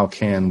and how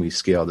can we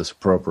scale this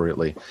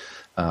appropriately?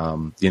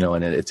 And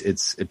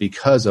it's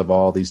because of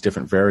all these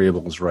different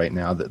variables right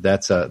now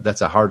that's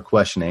a hard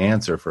question to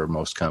answer for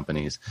most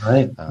companies.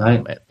 Right.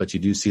 But you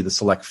do see the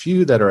select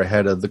few that are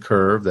ahead of the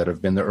curve that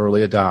have been the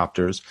early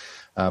adopters.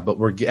 But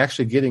we're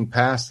actually getting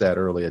past that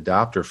early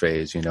adopter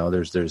phase.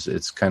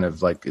 It's kind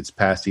of like it's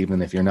past,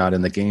 even if you're not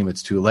in the game,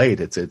 it's too late.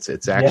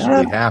 It's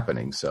actually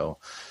happening. So,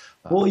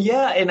 well,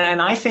 yeah.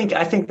 And I think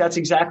that's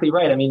exactly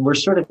right. I mean, we're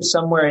sort of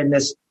somewhere in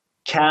this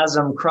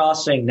chasm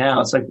crossing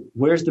now. It's like,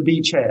 where's the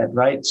beachhead,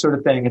 right? Sort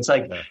of thing. It's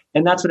like,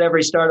 and that's what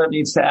every startup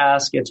needs to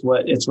ask. It's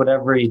what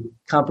every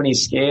company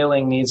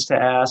scaling needs to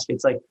ask.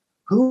 It's like,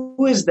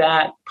 who is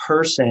that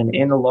person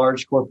in a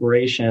large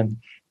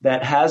corporation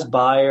that has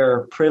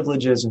buyer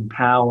privileges and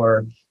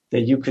power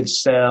that you could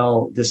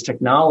sell this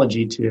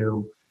technology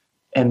to?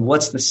 And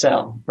what's the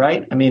sell,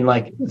 right? I mean,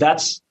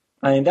 that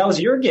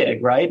was your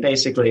gig, right?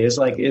 Basically is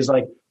like,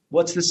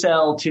 what's the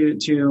sell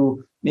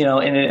to,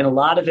 and a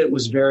lot of it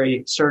was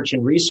very search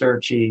and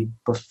researchy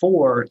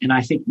before. And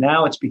I think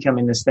now it's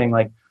becoming this thing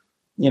like,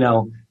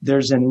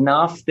 there's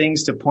enough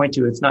things to point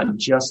to. It's not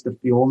just the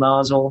fuel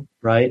nozzle,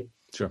 right?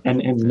 Sure.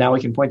 And now we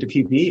can point to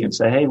PPE and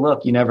say, hey,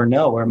 look, you never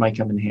know where it might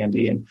come in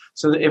handy. And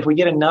so if we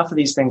get enough of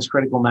these things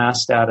critical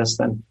mass status,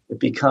 then it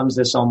becomes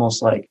this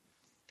almost like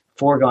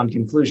foregone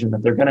conclusion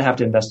that they're going to have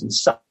to invest in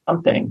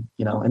something,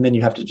 and then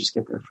you have to just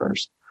get there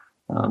first.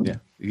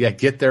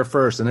 Get there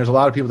first. And there's a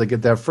lot of people that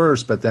get there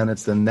first, but then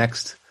it's the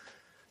next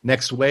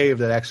wave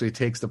that actually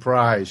takes the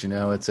prize.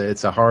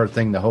 It's a hard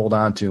thing to hold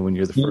on to when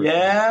you're the first.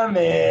 Yeah,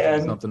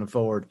 man. Something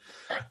forward.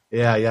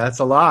 Yeah. That's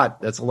a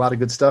lot. That's a lot of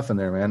good stuff in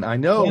there, man. I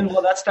know. And,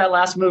 well, that's that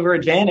last mover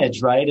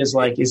advantage, right? Is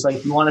like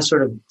you want to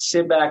sort of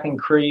sit back and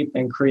creep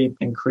and creep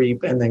and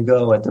creep and then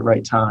go at the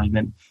right time.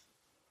 And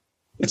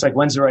it's like,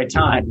 when's the right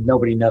time?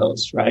 Nobody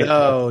knows, right?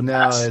 No,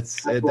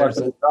 there's a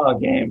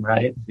dog game,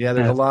 right? Yeah,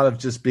 there's a lot of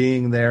just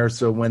being there.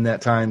 So when that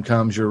time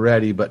comes, you're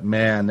ready. But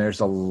man, there's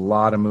a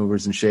lot of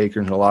movers and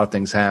shakers and a lot of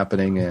things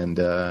happening. And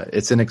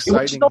it's an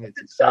exciting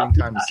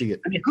time to see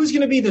it. I mean, who's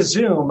going to be the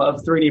Zoom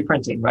of 3D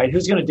printing, right?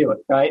 Who's going to do it,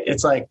 right?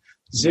 It's like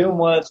Zoom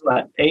was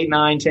 8,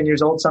 9, 10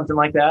 years old, something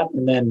like that.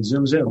 And then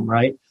Zoom,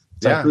 right?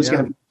 It's like, who's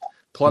going to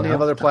plenty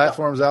of other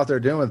platforms out there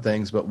doing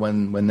things. But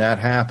when that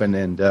happened,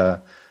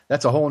 and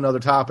that's a whole nother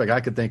topic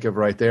I could think of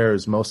right there,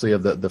 is mostly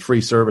of the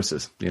free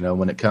services,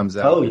 when it comes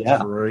out,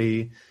 it's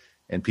free.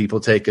 and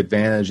people take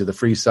advantage of the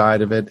free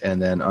side of it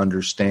and then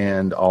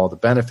understand all the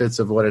benefits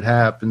of what it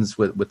happens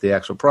with the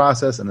actual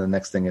process. And the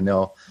next thing you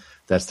know,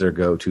 that's their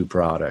go-to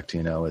product.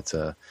 It's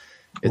a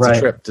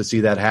trip to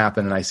see that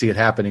happen. And I see it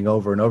happening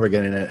over and over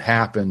again. And it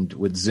happened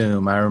with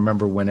Zoom. I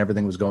remember when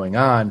everything was going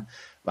on,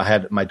 I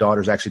had my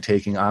daughter's actually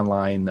taking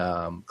online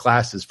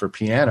classes for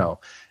piano.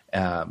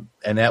 And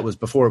that was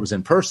before it was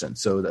in person.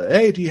 So,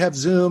 hey, do you have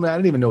Zoom? I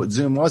didn't even know what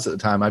Zoom was at the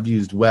time. I've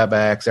used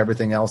WebEx,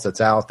 everything else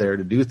that's out there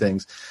to do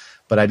things,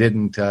 but I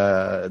didn't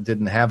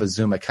have a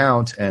Zoom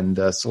account. And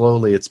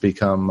slowly it's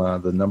become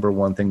the number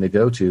one thing to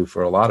go to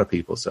for a lot of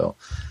people. So,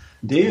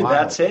 dude,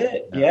 that's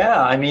it.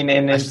 Yeah. I mean,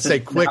 and I should say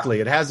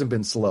quickly, it hasn't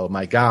been slow.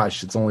 My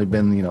gosh, it's only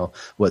been,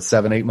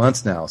 7-8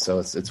 months now. So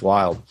it's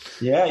wild.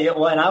 Yeah.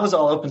 Well, and I was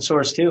all open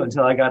source too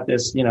until I got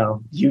this,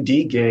 UD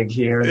gig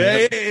here.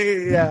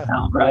 Yeah.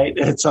 Right.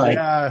 It's like,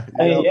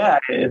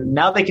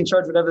 now they can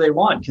charge whatever they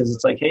want because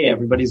it's like, hey,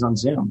 everybody's on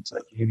Zoom. It's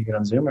like, you can get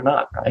on Zoom or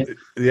not, right?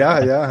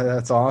 Yeah.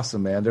 That's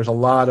awesome, man. There's a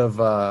lot of,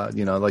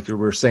 like you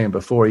were saying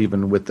before,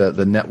 even with the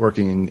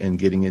networking and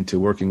getting into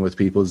working with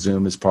people,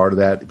 Zoom is part of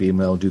that, being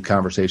able to do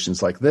conversations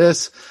like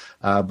this,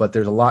 but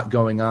there's a lot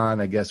going on,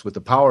 I guess, with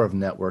the power of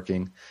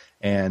networking,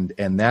 and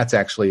that's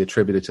actually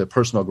attributed to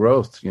personal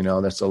growth.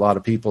 There's a lot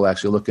of people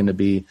actually looking to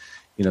be,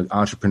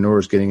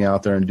 entrepreneurs, getting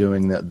out there and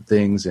doing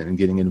things and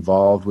getting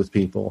involved with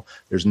people.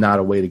 There's not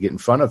a way to get in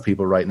front of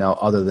people right now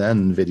other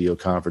than video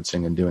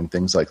conferencing and doing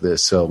things like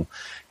this. So,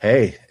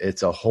 hey,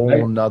 it's a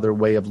whole nother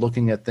way of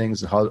looking at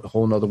things, a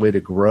whole nother way to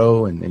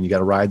grow, and you got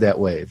to ride that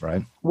wave,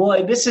 right?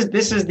 Well, this is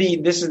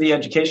the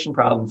education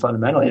problem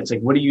fundamentally. It's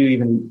like, what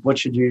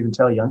should you even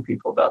tell young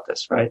people about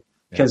this, right?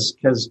 Because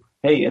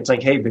hey, it's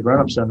like, hey, the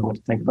grown-ups don't know what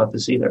to think about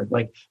this either.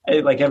 Like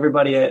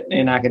everybody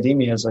in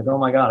academia is like, oh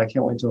my God, I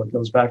can't wait till it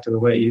goes back to the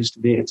way it used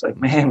to be. It's like,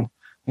 man,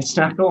 it's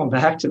not going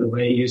back to the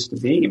way it used to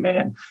be,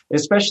 man.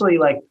 Especially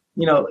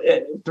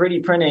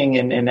 3D printing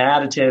and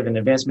additive and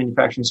advanced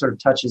manufacturing sort of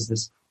touches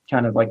this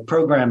kind of like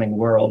programming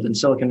world in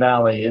Silicon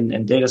Valley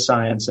and data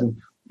science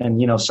and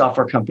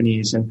software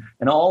companies and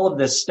all of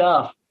this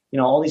stuff.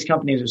 All these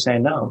companies are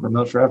saying, no,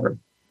 remote forever.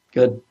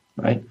 Good.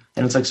 Right.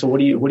 And it's like, so what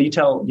do you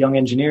tell young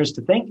engineers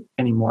to think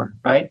anymore?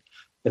 Right.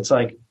 It's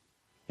like,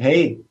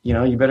 hey,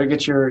 you better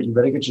get your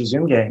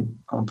Zoom game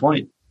on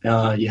point.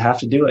 You have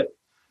to do it.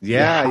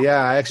 Yeah.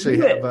 I actually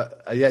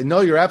have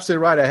no, you're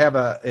absolutely right. I have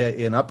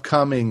an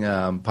upcoming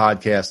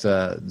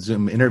podcast,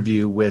 Zoom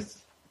interview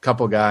with a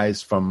couple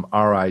guys from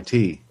RIT.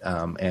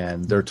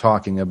 And they're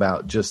talking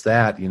about just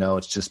that.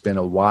 It's just been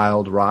a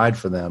wild ride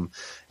for them.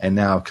 And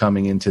now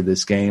coming into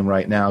this game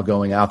right now,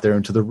 going out there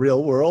into the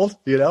real world,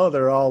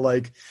 they're all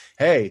like,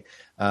 hey,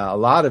 a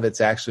lot of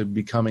it's actually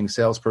becoming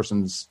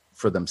salespersons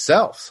for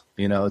themselves.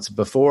 It's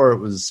before it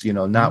was,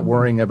 not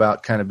worrying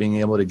about kind of being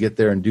able to get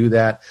there and do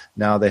that.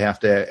 Now they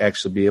have to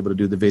actually be able to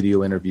do the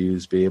video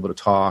interviews, be able to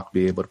talk,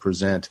 be able to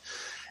present.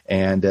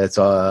 And it's, there's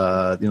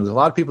a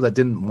lot of people that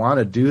didn't want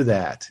to do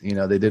that. They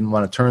didn't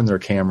want to turn their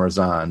cameras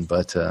on,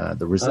 but the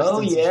resistance. Oh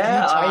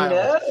yeah, I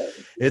know.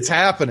 It's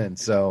happening.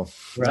 So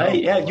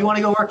right, yeah. If you want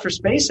to go work for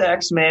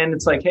SpaceX, man,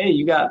 it's like, hey,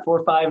 you got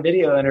 4 or 5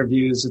 video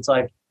interviews. It's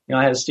like,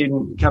 I had a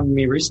student come to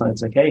me recently.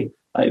 It's like, hey,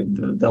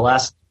 the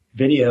last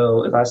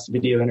video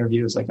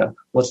interview is like,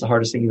 what's the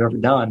hardest thing you've ever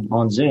done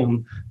on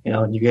Zoom?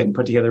 And you get and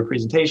put together a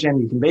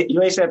presentation. You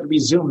basically have to be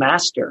Zoom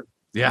master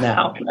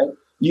now. Right?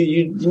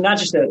 You're not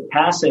just a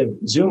passive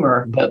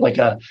Zoomer, but like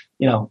a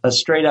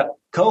straight up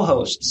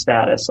co-host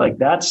status. Like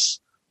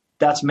that's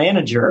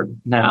manager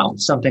now,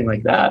 something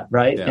like that.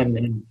 Right.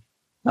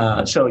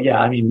 Yeah. So yeah,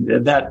 I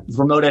mean, that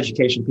remote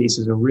education piece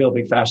is a real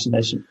big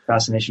fascination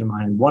of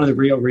mine. And one of the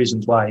real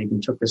reasons why I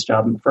even took this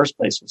job in the first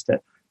place was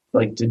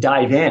to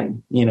dive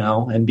in,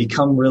 and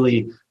become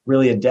really,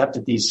 really adept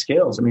at these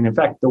skills. I mean, in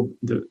fact,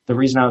 the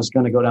reason I was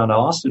going to go down to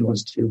Austin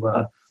was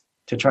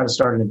to try to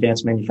start an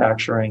advanced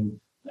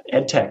manufacturing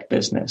edtech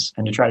business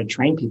and to try to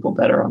train people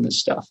better on this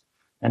stuff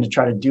and to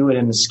try to do it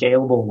in a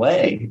scalable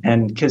way.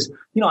 And because,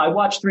 I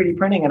watch 3D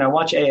printing and I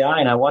watch AI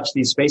and I watch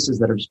these spaces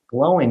that are just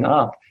blowing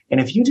up. And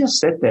if you just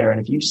sit there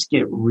and if you just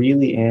get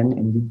really in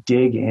and you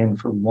dig in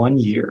for 1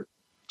 year,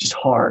 just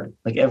hard,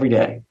 like every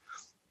day,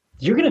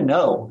 you're going to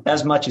know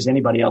as much as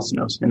anybody else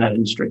knows in that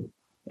industry.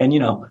 And,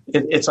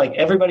 it's like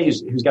everybody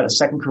who's got a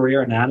second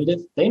career in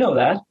additive, they know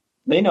that.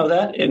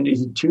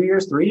 In 2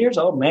 years, 3 years,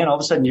 oh man, all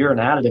of a sudden you're an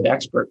additive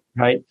expert,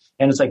 right?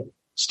 And it's like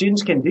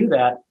students can do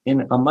that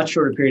in a much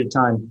shorter period of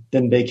time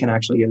than they can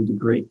actually get a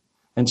degree.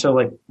 And so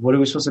like, what are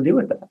we supposed to do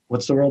with that?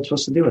 What's the world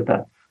supposed to do with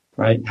that?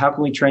 Right? How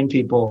can we train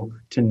people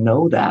to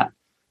know that,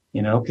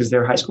 because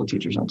their high school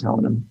teachers aren't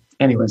telling them.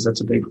 Anyways,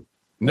 that's a big.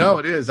 No,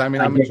 it is. I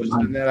mean, I'm interested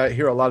in that. I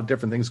hear a lot of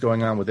different things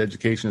going on with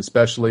education,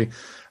 especially.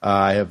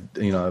 I have,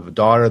 I have a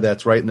daughter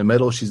that's right in the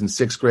middle. She's in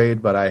 6th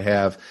grade, but I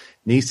have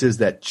nieces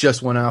that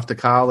just went off to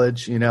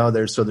college.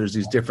 There's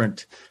these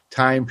different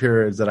time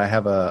periods that I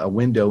have a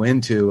window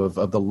into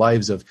of the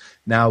lives of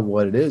now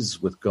what it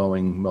is with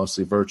going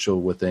mostly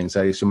virtual with things.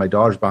 So my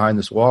daughter's behind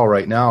this wall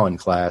right now in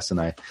class, and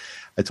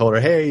I told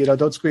her, hey,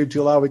 don't scream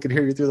too loud. We can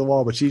hear you through the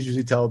wall. But she's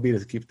usually telling me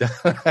to keep that.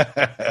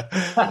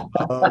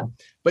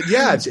 But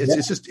yeah,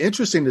 it's just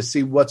interesting to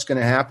see what's going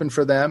to happen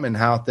for them and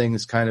how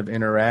things kind of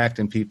interact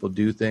and people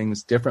do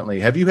things differently.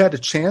 Have you had a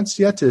chance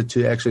yet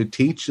to actually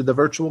teach the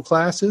virtual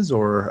classes,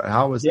 or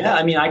how is that? Yeah,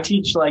 I mean, I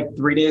teach like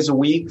 3 days a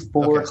week,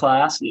 4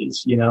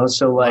 classes,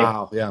 so like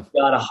wow, yeah.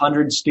 got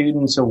 100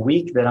 students a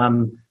week that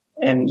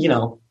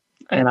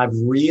and I've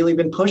really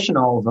been pushing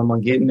all of them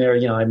on getting there.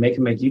 I make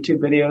them make YouTube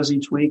videos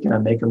each week, and I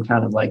make them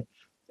kind of like,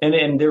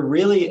 and they're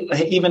really,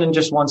 even in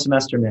just one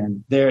semester,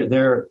 man,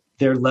 their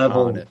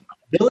level,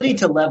 ability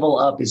to level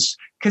up is,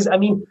 because I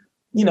mean,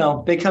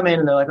 they come in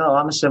and they're like, oh,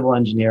 I'm a civil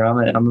engineer. I'm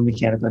a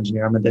mechanical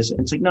engineer. I'm a this. And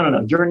it's like,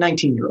 no. You're a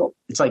 19-year-old.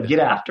 It's like, get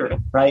after it,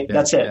 right? Yeah,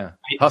 that's it. Yeah.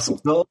 Right?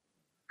 Hustle.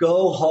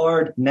 Go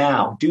hard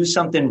now. Do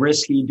something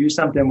risky. Do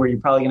something where you're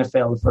probably going to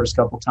fail the first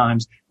couple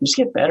times. Just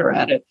get better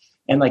at it.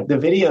 And like the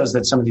videos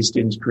that some of these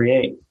students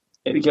create,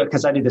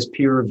 because I do this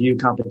peer review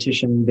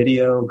competition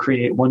video,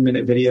 create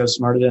 1-minute video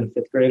smarter than a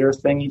 5th grader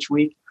thing each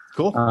week.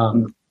 Cool.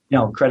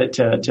 Credit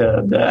to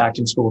the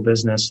Acton School of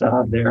Business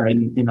there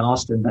in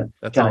Austin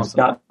that kind of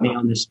got me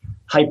on this,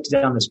 hyped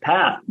down this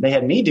path. They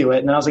had me do it,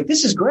 and then I was like,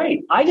 this is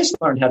great. I just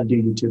learned how to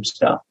do YouTube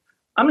stuff.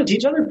 I'm going to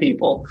teach other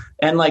people.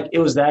 And like, it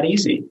was that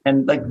easy.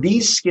 And like,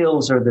 these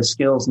skills are the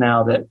skills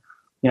now that,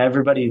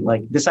 everybody,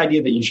 like this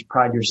idea that you should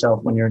pride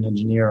yourself when you're an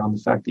engineer on the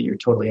fact that you're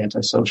totally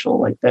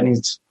antisocial, like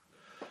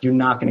you're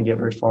not going to get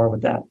very far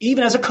with that.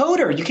 Even as a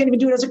coder, you can't even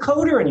do it as a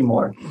coder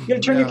anymore. You got to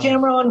turn your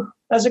camera on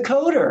as a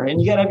coder,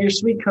 and you got to have your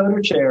sweet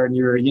coder chair and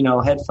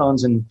your,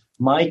 headphones and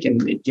mic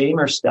and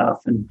gamer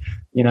stuff. And,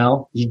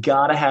 you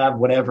got to have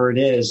whatever it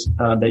is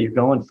that you're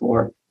going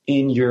for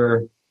in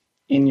your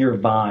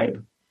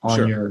vibe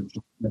on your.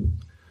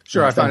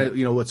 Sure. I find it,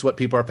 it's what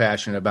people are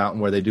passionate about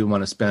and where they do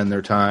want to spend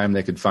their time.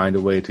 They could find a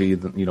way to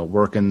either,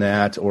 work in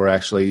that or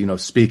actually,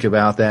 speak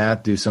about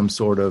that, do some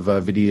sort of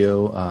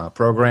video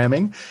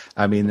programming.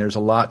 I mean, there's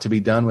a lot to be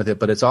done with it,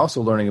 but it's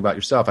also learning about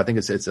yourself. I think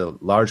it's a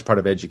large part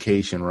of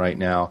education right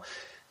now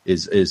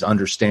is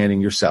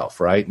understanding yourself,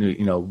 right?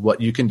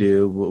 What you can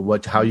do,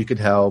 how you could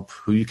help,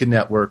 who you can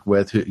network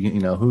with,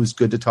 who's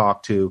good to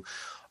talk to.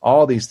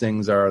 All these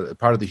things are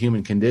part of the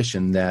human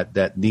condition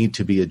that need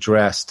to be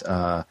addressed.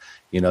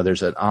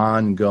 There's an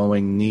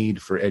ongoing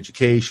need for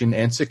education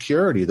and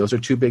security. Those are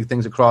 2 big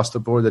things across the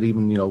board that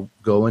even,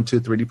 go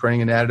into 3D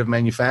printing and additive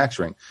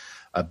manufacturing.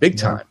 Big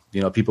time.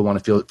 People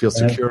want to feel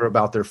secure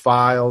about their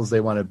files.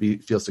 They want to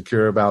feel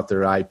secure about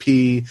their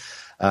IP.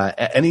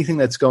 Anything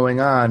that's going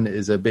on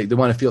is they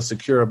want to feel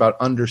secure about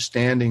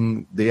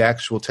understanding the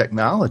actual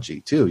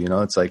technology too.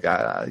 It's like,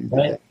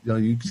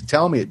 you can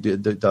tell me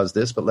it does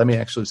this, but let me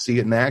actually see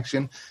it in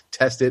action,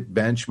 test it,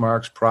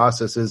 benchmarks,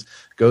 processes,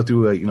 go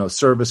through a,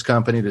 service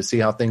company to see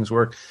how things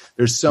work.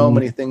 There's so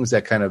many things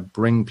that kind of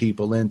bring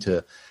people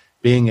into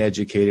being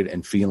educated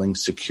and feeling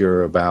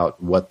secure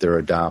about what they're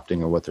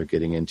adopting or what they're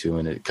getting into.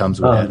 And it comes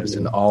with that. It's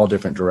in all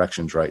different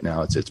directions right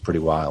now. It's pretty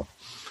wild.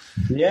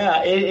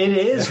 Yeah, it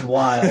is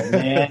wild,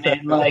 man.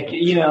 And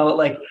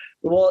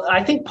well,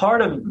 I think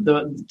part of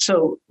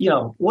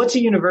what's a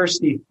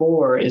university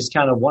for is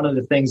kind of one of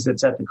the things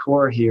that's at the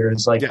core here.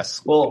 It's like,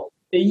 well,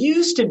 it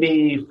used to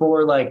be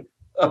for like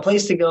a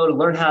place to go to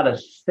learn how to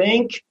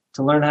think,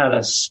 to learn how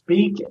to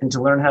speak, and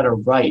to learn how to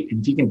write.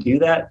 And if you can do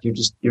that,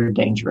 you're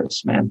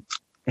dangerous, man.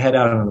 Head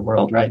out into the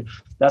world, right?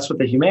 That's what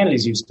the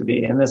humanities used to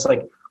be. And it's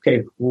like,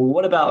 okay, well,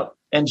 what about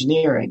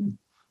engineering,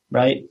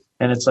 right?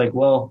 And it's like,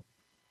 well,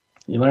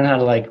 you learn how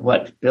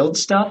to build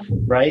stuff,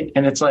 right?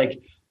 And it's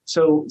like,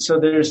 so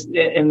there's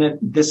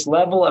this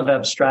level of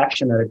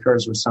abstraction that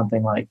occurs with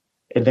something like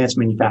advanced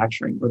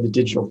manufacturing or the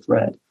digital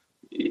thread.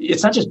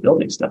 It's not just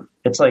building stuff.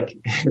 It's like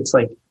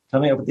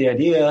coming up with the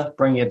idea,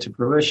 bringing it to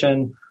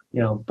fruition,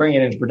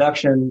 bringing it into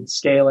production,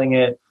 scaling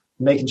it,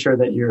 making sure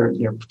that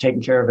you're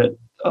taking care of it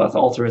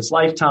all through its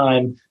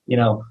lifetime,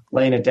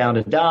 laying it down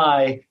to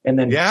die, and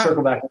then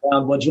circle back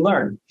around. What'd you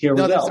learn? Here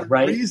we go,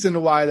 right? The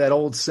reason why that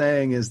old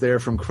saying is there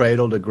from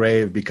cradle to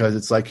grave, because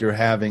it's like you're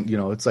having,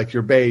 it's like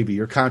your baby,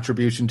 your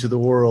contribution to the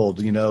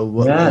world,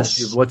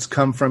 what's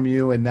come from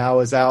you and now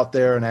is out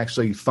there and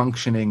actually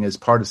functioning as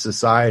part of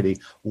society.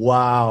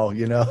 Wow.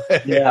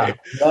 Yeah.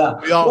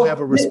 We all have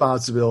a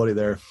responsibility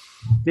there.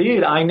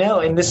 Dude, I know.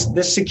 And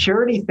this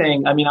security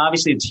thing, I mean,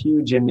 obviously it's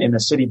huge in a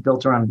city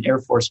built around an Air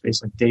Force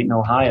base like Dayton,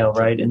 Ohio,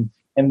 right? And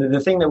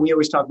the thing that we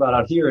always talk about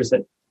out here is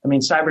that, I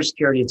mean,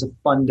 cybersecurity, it's a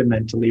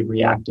fundamentally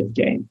reactive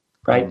game,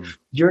 right?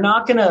 You're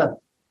not going to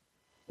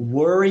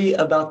worry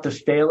about the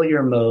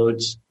failure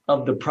modes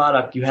of the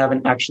product you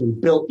haven't actually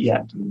built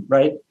yet,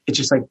 right? It's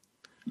just like,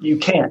 you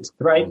can't,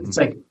 right? It's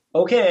like,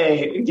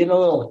 okay, get a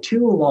little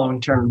too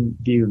long-term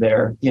view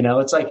there.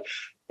 It's like,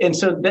 and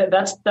so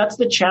that's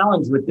the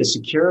challenge with the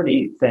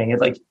security thing.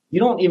 It's like, you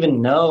don't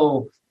even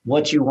know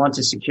what you want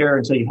to secure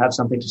until you have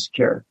something to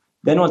secure.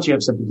 Then once you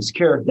have something to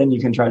secure, then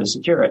you can try to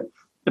secure it.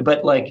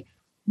 But like,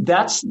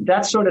 that's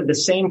sort of the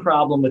same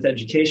problem with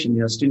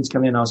education. Students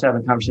come in, I was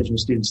having a conversation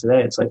with students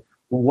today. It's like,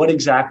 well, what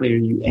exactly are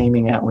you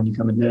aiming at when you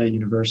come into a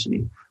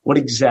university? What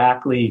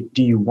exactly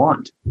do you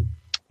want?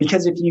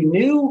 Because if you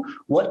knew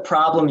what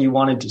problem you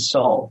wanted to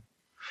solve,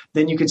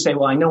 then you could say,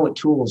 well, I know what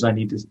tools I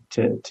need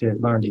to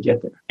learn to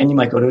get there. And you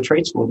might go to a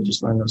trade school to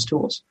just learn those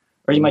tools.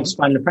 Or you might just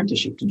find an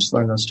apprenticeship to just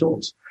learn those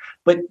tools.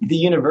 But the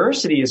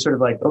university is sort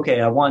of like, okay,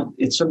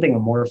 it's something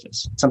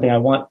amorphous. It's something I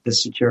want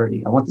this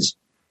security. I want this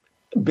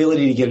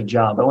ability to get a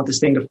job. I want this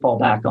thing to fall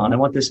back on. I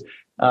want this,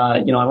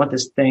 I want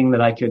this thing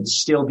that I could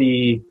still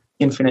be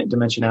infinite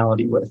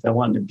dimensionality with. I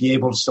want to be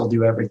able to still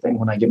do everything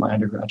when I get my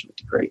undergraduate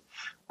degree.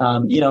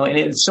 And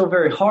it's so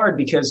very hard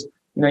because,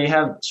 you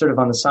have sort of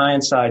on the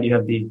science side, you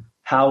have the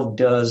how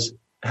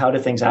do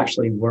things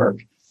actually work?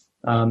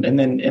 And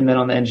then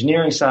on the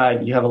engineering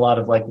side, you have a lot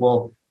of like,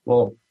 well,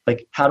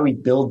 how do we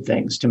build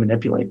things to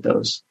manipulate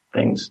those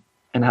things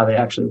and how they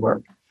actually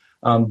work?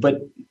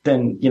 But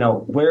then,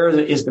 where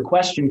is the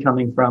question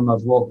coming from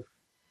of, well,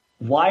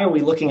 why are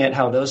we looking at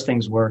how those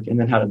things work and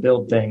then how to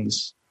build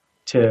things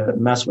to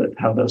mess with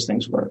how those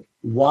things work?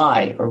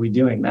 Why are we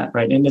doing that?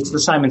 Right. And it's the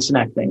Simon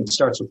Sinek thing. It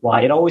starts with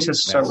why. It always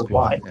has to start with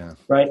why,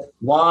 right?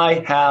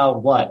 Why, how,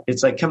 what?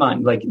 It's like, come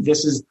on, like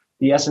this is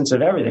the essence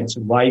of everything.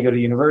 So why you go to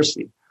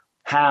university?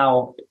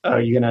 How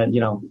are you going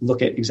to,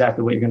 look at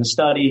exactly what you're going to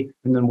study?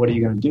 And then what are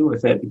you going to do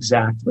with it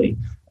exactly?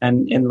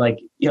 And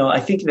I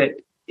think that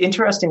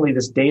interestingly,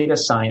 this data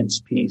science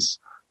piece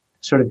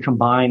sort of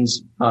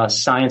combines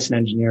science and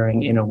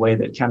engineering in a way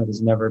that kind of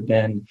has never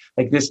been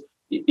like this.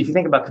 If you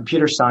think about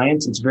computer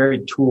science, it's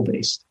very tool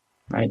based,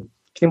 right? If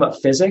you think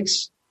about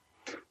physics,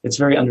 it's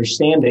very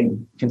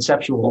understanding,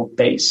 conceptual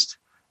based.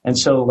 And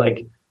so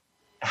like,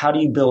 how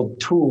do you build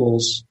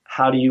tools?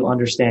 How do you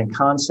understand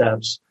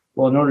concepts?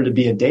 Well, in order to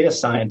be a data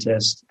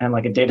scientist and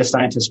like a data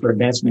scientist for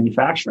advanced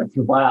manufacturing,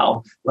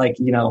 wow,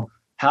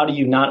 how do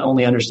you not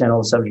only understand all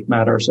the subject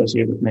matter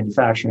associated with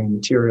manufacturing,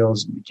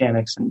 materials,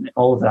 mechanics, and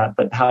all of that,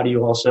 but how do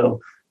you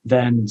also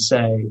then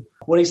say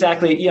what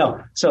exactly,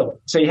 so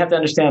you have to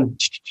understand,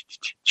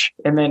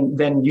 and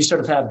then you sort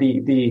of have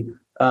the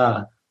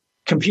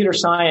computer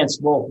science.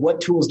 Well,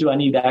 what tools do I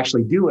need to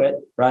actually do it?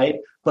 Right.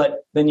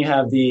 But then you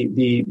have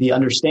the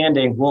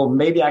understanding, well,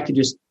 maybe I could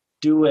just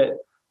do it,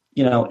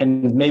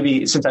 and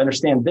maybe since I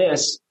understand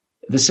this,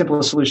 the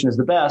simplest solution is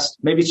the best.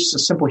 Maybe it's just a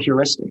simple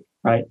heuristic,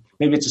 right?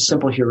 Maybe it's a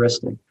simple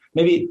heuristic.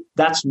 Maybe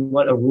that's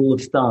what a rule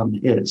of thumb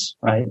is,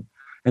 right?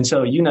 And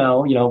so,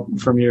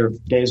 from your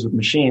days with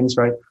machines,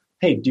 right?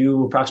 Hey,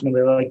 do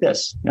approximately like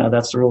this.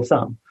 That's the rule of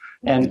thumb.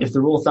 And if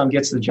the rule of thumb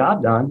gets the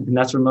job done, and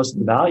that's where most of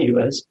the value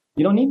is,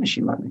 you don't need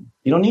machine learning.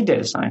 You don't need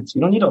data science.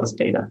 You don't need all this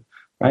data,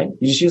 right?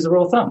 You just use the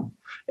rule of thumb.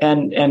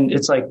 And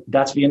it's like,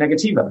 that's via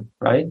negativa,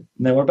 right? And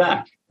then we're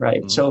back,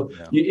 right?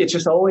 It's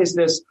just always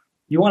this,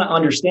 you want to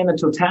understand the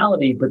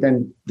totality, but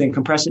then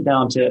compress it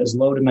down to as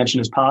low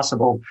dimension as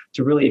possible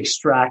to really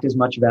extract as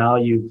much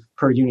value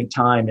per unit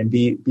time and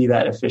be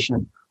that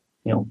efficient,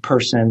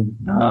 person,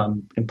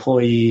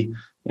 employee,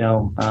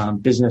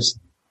 business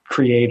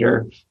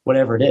creator,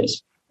 whatever it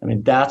is. I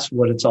mean, that's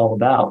what it's all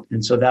about.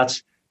 And so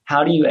that's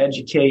how do you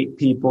educate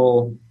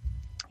people?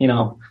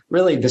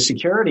 Really the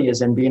security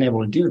is in being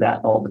able to do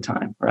that all the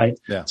time, right?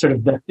 Yeah. Sort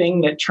of the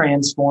thing that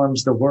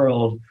transforms the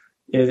world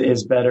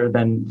is better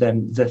than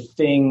the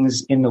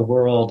things in the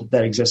world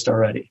that exist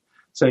already.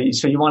 So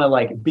you want to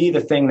like be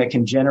the thing that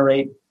can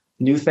generate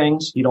new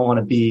things. You don't want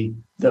to be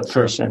the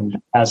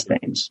person as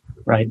things,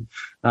 right?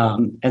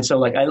 And so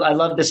like I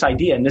love this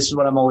idea, and this is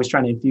what I'm always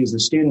trying to infuse the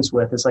students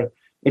with. It's like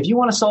if you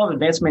want to solve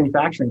advanced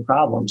manufacturing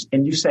problems,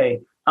 and you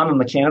say I'm a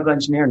mechanical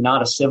engineer,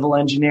 not a civil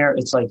engineer,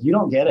 it's like you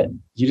don't get it.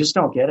 You just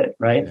don't get it,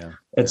 right? Yeah.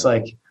 It's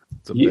like.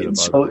 You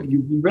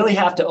really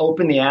have to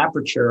open the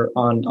aperture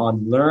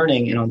on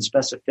learning and on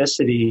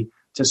specificity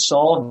to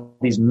solve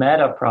these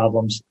meta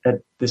problems at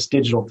this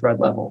digital thread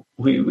level.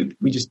 We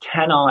just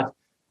cannot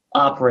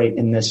operate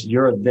in this,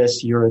 you're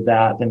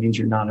that means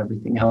you're not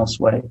everything else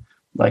way,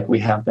 like we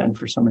have been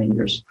for so many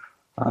years.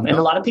 And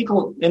a lot of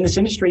people in this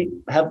industry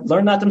have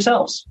learned that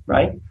themselves,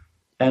 right?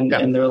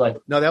 And they're like,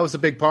 no, that was a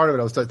big part of it.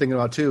 I was thinking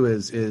about too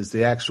is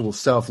the actual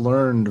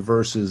self-learned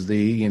versus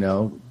the,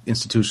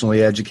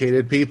 institutionally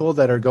educated people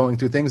that are going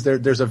through things.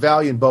 There's a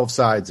value in both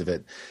sides of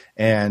it.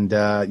 And,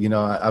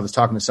 I was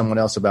talking to someone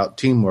else about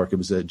teamwork. It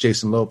was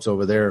Jason Lopes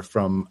over there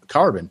from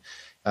Carbon.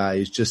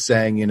 He's just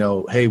saying,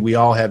 hey, we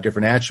all have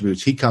different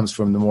attributes. He comes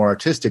from the more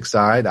artistic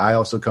side. I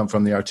also come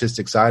from the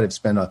artistic side. I've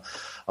spent a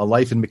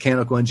life in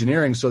mechanical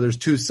engineering. So there's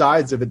two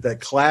sides of it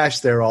that clash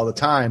there all the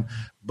time,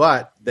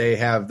 but they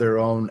have their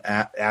own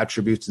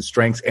attributes and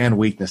strengths and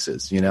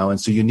weaknesses,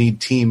 and so you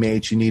need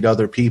teammates, you need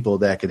other people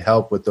that could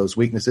help with those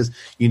weaknesses.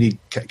 You need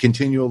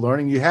continual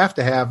learning. You have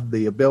to have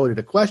the ability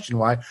to question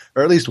why,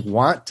 or at least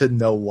want to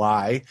know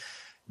why.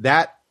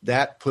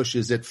 That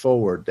pushes it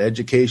forward.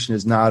 Education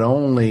is not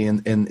only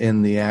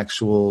in the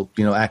actual,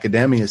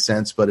 academia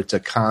sense, but it's a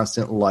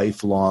constant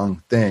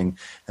lifelong thing.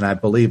 And I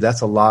believe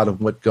that's a lot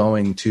of what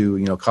going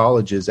to,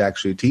 colleges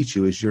actually teach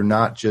you is you're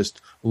not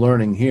just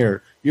learning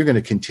here. You're going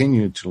to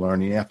continue to learn.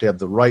 You have to have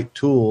the right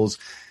tools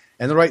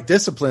and the right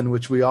discipline,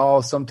 which we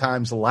all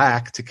sometimes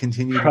lack to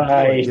continue to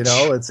do it. You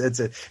know,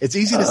 it's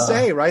easy to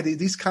say, right?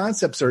 These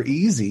concepts are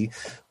easy,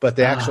 but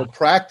the actual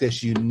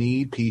practice, you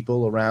need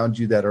people around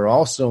you that are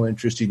also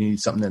interested. You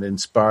need something that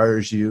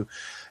inspires you.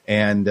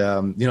 And,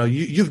 you know,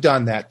 you've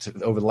done that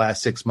over the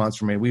last 6 months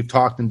for me. We've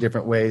talked in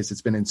different ways.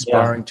 It's been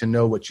inspiring to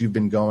know what you've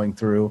been going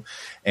through.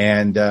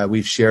 And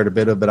we've shared a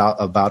bit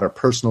about our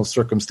personal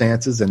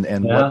circumstances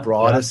and what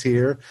brought us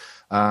here.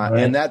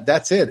 And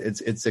that's it.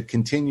 It's a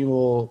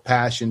continual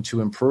passion to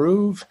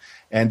improve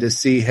and to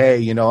see, hey,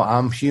 you know,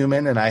 I'm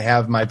human and I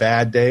have my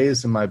bad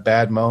days and my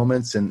bad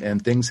moments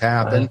and things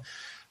happen.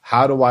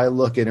 How do I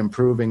look at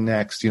improving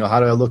next? You know, how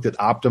do I look at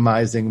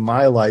optimizing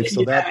my life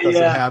so that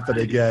doesn't happen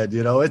again?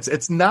 You know,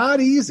 it's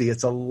not easy.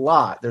 It's a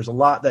lot. There's a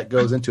lot that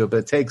goes into it, but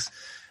it takes,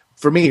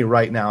 for me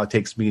right now, it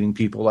takes meeting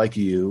people like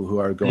you who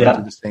are going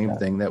through the same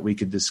thing, that we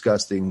could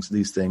discuss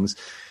these things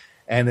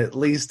and at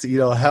least, you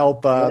know,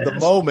 help the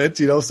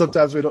moment. You know,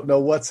 sometimes we don't know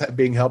what's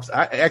being helped.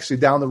 I actually,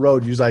 down the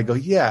road, usually I go,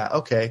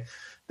 okay,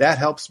 that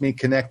helps me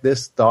connect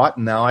this thought,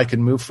 and now I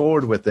can move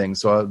forward with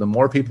things. So the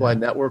more people I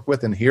network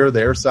with and hear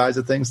their sides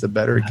of things, the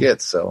better it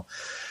gets. So,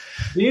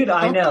 dude,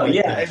 I know,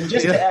 and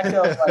just to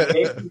echo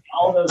like,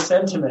 all those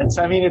sentiments.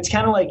 I mean, it's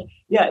kind of like,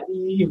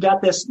 you've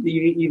got this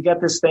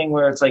thing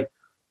where it's like,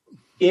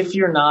 if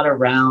you're not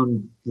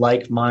around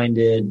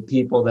like-minded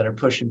people that are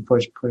pushing,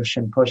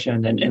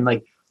 and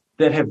like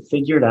that have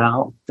figured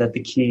out that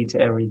the key to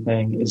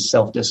everything is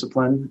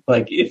self-discipline.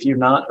 Like, if you're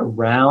not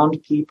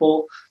around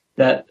people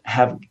that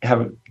have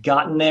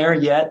gotten there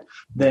yet,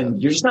 then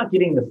you're just not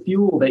getting the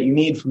fuel that you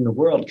need from the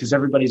world, because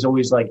everybody's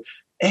always like,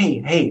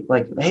 hey,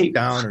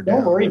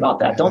 don't worry about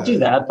that. Don't do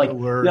that. Like, you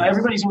know,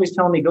 everybody's always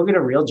telling me, go get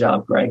a real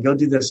job, Greg. Go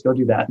do this, go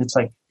do that. And it's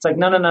like,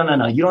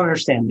 no. You don't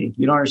understand me.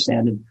 You don't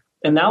understand.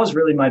 And that was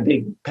really my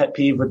big pet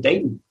peeve with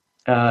Dayton.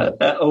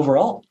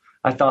 Overall,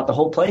 I thought the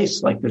whole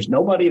place, like, there's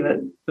nobody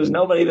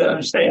that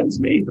understands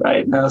me.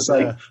 Right. And I was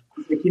like,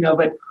 you know,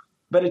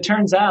 but it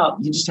turns out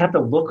you just have to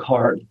look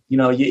hard. You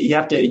know, you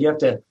have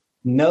to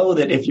know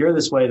that if you're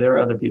this way, there are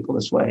other people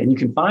this way, and you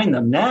can find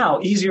them now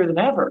easier than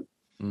ever.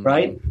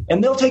 Right.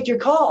 And they'll take your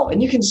call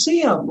and you can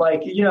see them,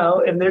 like, you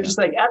know, and they're just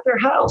like at their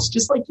house,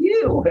 just like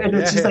you. And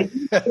it's just like,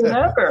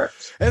 ever.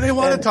 And they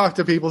want to talk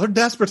to people. They're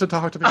desperate to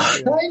talk to people.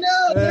 I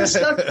know. They're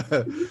stuck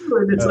with you.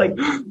 And it's like,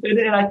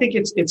 and I think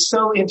it's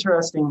so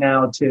interesting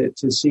now to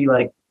see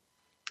like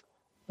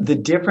the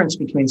difference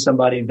between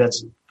somebody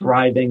that's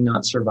thriving,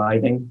 not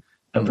surviving,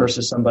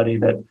 versus somebody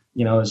that,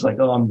 you know, is like,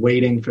 oh, I'm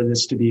waiting for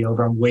this to be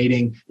over. I'm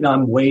waiting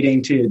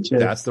to.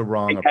 That's the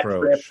wrong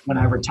approach. When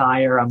I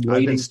retire, I'm waiting.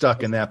 I've been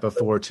stuck in that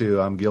before too.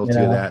 I'm guilty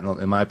of that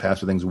in my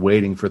past with things,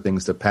 waiting for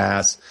things to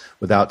pass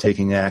without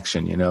taking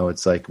action. You know,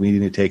 it's like we need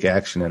to take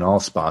action in all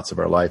spots of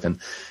our life, and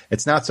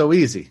it's not so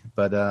easy.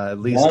 But at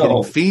least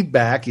getting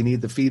feedback, you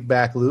need the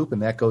feedback loop,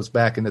 and that goes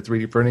back into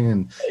 3D printing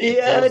and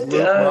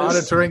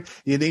monitoring.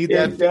 You need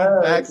that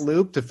feedback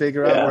loop to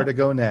figure out where to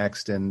go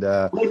next. And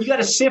you got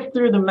to sift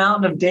through the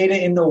mountain of data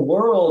in the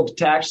world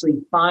to actually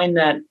find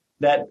that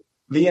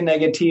via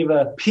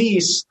negativa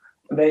piece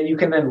that you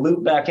can then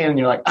loop back in, and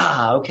you're like,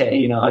 okay,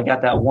 you know, I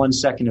got that 1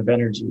 second of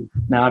energy.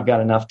 Now I've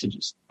got enough to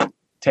just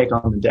take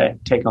on the day,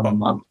 take on the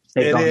month.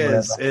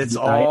 It's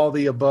all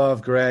the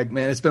above, Greg.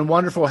 Man, it's been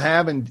wonderful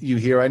having you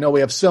here. I know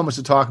we have so much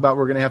to talk about.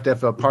 We're going to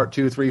have a part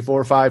 2, 3,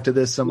 4, 5 to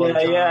this some other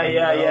time.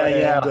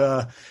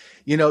 Yeah.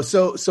 You know,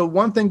 so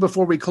one thing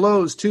before we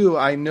close too,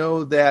 I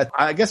know that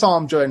I guess all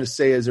I'm trying to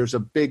say is there's a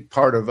big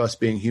part of us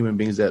being human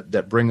beings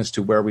that bring us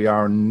to where we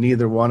are.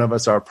 Neither one of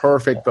us are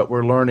perfect, but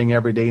we're learning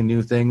every day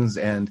new things.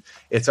 And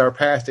it's our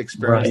past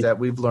experience that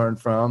we've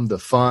learned from, the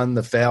fun,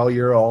 the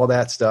failure, all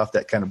that stuff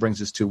that kind of brings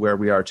us to where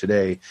we are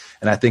today.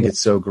 And I think it's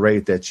so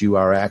great that you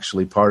are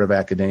actually part of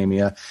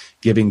academia,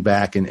 giving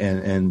back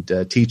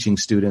and teaching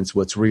students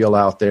what's real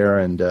out there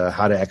and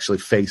how to actually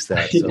face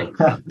that.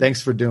 So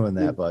thanks for doing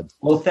that, bud.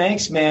 Well,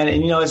 thanks, man.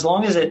 And, you know, as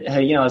long as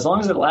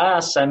it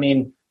lasts, I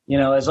mean, you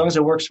know, as long as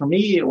it works for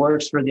me, it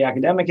works for the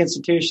academic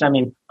institution. I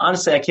mean,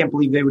 honestly, I can't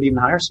believe they would even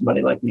hire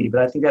somebody like me,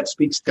 but I think that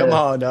speaks to. Come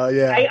on, no,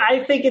 yeah.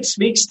 I think it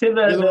speaks to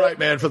you're the right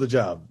man for the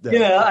job. Yeah. You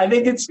know, I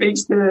think it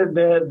speaks to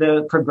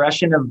the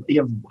progression of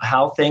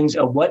how things,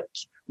 what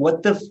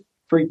the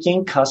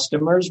freaking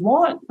customers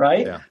want,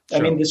 right? Yeah, sure.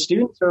 I mean, the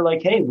students are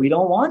like, hey, we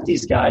don't want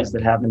these guys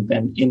that haven't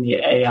been in the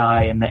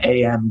AI and the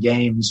AM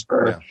games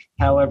for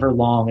however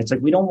long. It's like,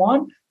 we don't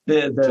want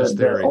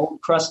the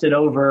old crusted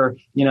over,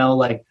 you know,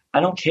 like,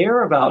 I don't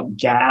care about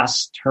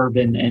gas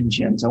turbine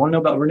engines. I want to know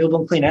about renewable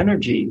and clean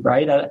energy,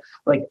 right?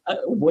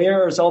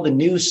 Where's all the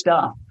new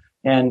stuff?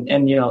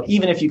 And, you know,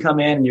 even if you come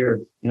in, you're,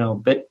 you know, a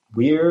bit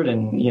weird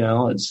and, you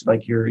know, it's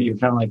like, you're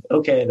kind of like,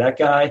 okay, that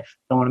guy,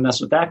 don't want to mess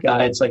with that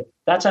guy. It's like,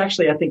 that's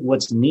actually, I think,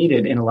 what's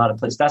needed in a lot of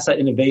places. That's that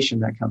innovation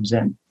that comes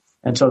in.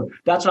 And so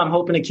that's what I'm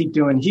hoping to keep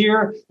doing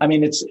here. I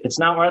mean, it's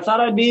not where I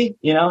thought I'd be,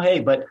 you know, hey,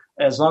 but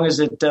as long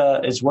as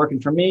it's working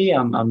for me,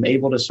 I'm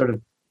able to sort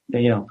of,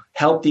 you know,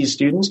 help these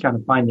students kind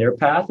of find their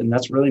path. And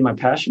that's really my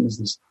passion,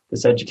 is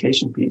this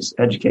education piece,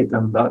 educate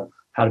them about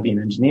how to be an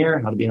engineer,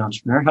 how to be an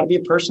entrepreneur, how to be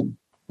a person.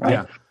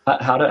 right? Yeah.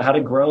 How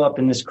to grow up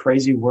in this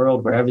crazy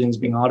world where everything's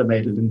being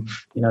automated and,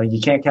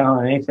 you can't count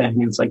on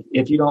anything. It's like,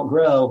 if you don't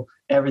grow,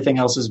 everything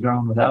else is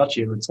growing without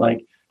you. It's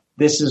like,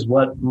 this is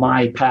what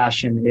my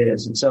passion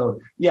is. And so,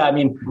 yeah, I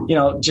mean,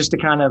 just to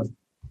kind of,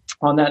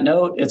 on that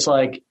note, it's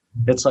like,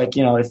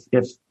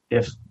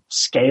 if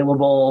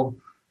scalable,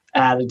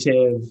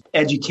 additive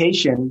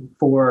education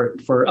for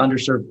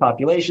underserved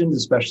populations,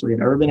 especially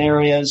in urban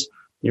areas,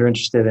 you're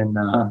interested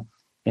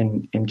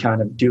in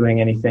kind of doing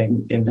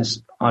anything in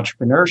this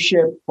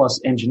entrepreneurship plus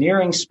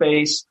engineering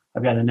space,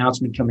 I've got an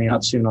announcement coming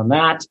out soon on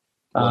that.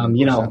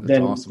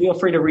 Then awesome. Feel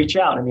free to reach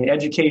out. I mean,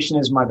 education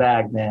is my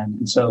bag, man.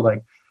 And so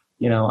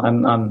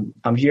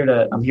I'm here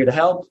to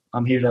help.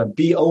 I'm here to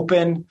be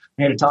open. I'm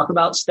here to talk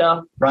about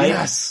stuff, right?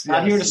 Yes.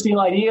 I'm here to steal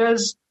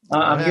ideas.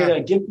 I'm here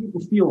to give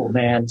people fuel,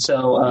 man.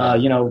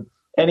 So,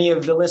 any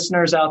of the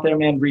listeners out there,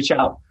 man, reach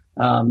out.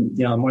 I'm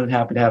more than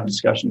happy to have a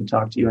discussion and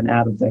talk to you. And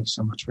Adam, thanks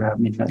so much for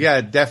having me, man.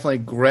 Yeah, definitely,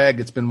 Greg.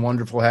 It's been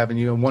wonderful having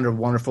you, and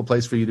wonderful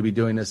place for you to be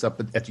doing this up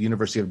at the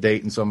University of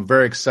Dayton. So I'm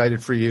very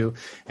excited for you.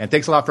 And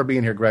thanks a lot for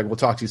being here, Greg. We'll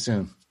talk to you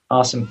soon.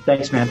 Awesome.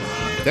 Thanks, man.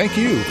 Thank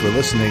you for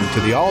listening to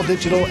the All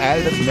Digital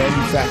Additive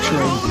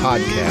Manufacturing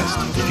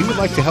Podcast. If you would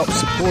like to help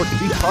support and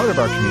be part of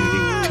our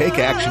community, take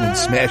action and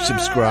smash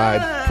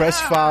subscribe, press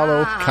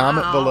follow,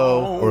 comment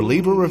below, or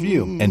leave a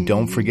review. And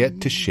don't forget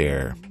to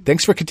share.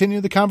 Thanks for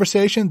continuing the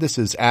conversation. This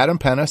is Adam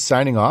Penna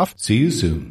signing off. See you soon.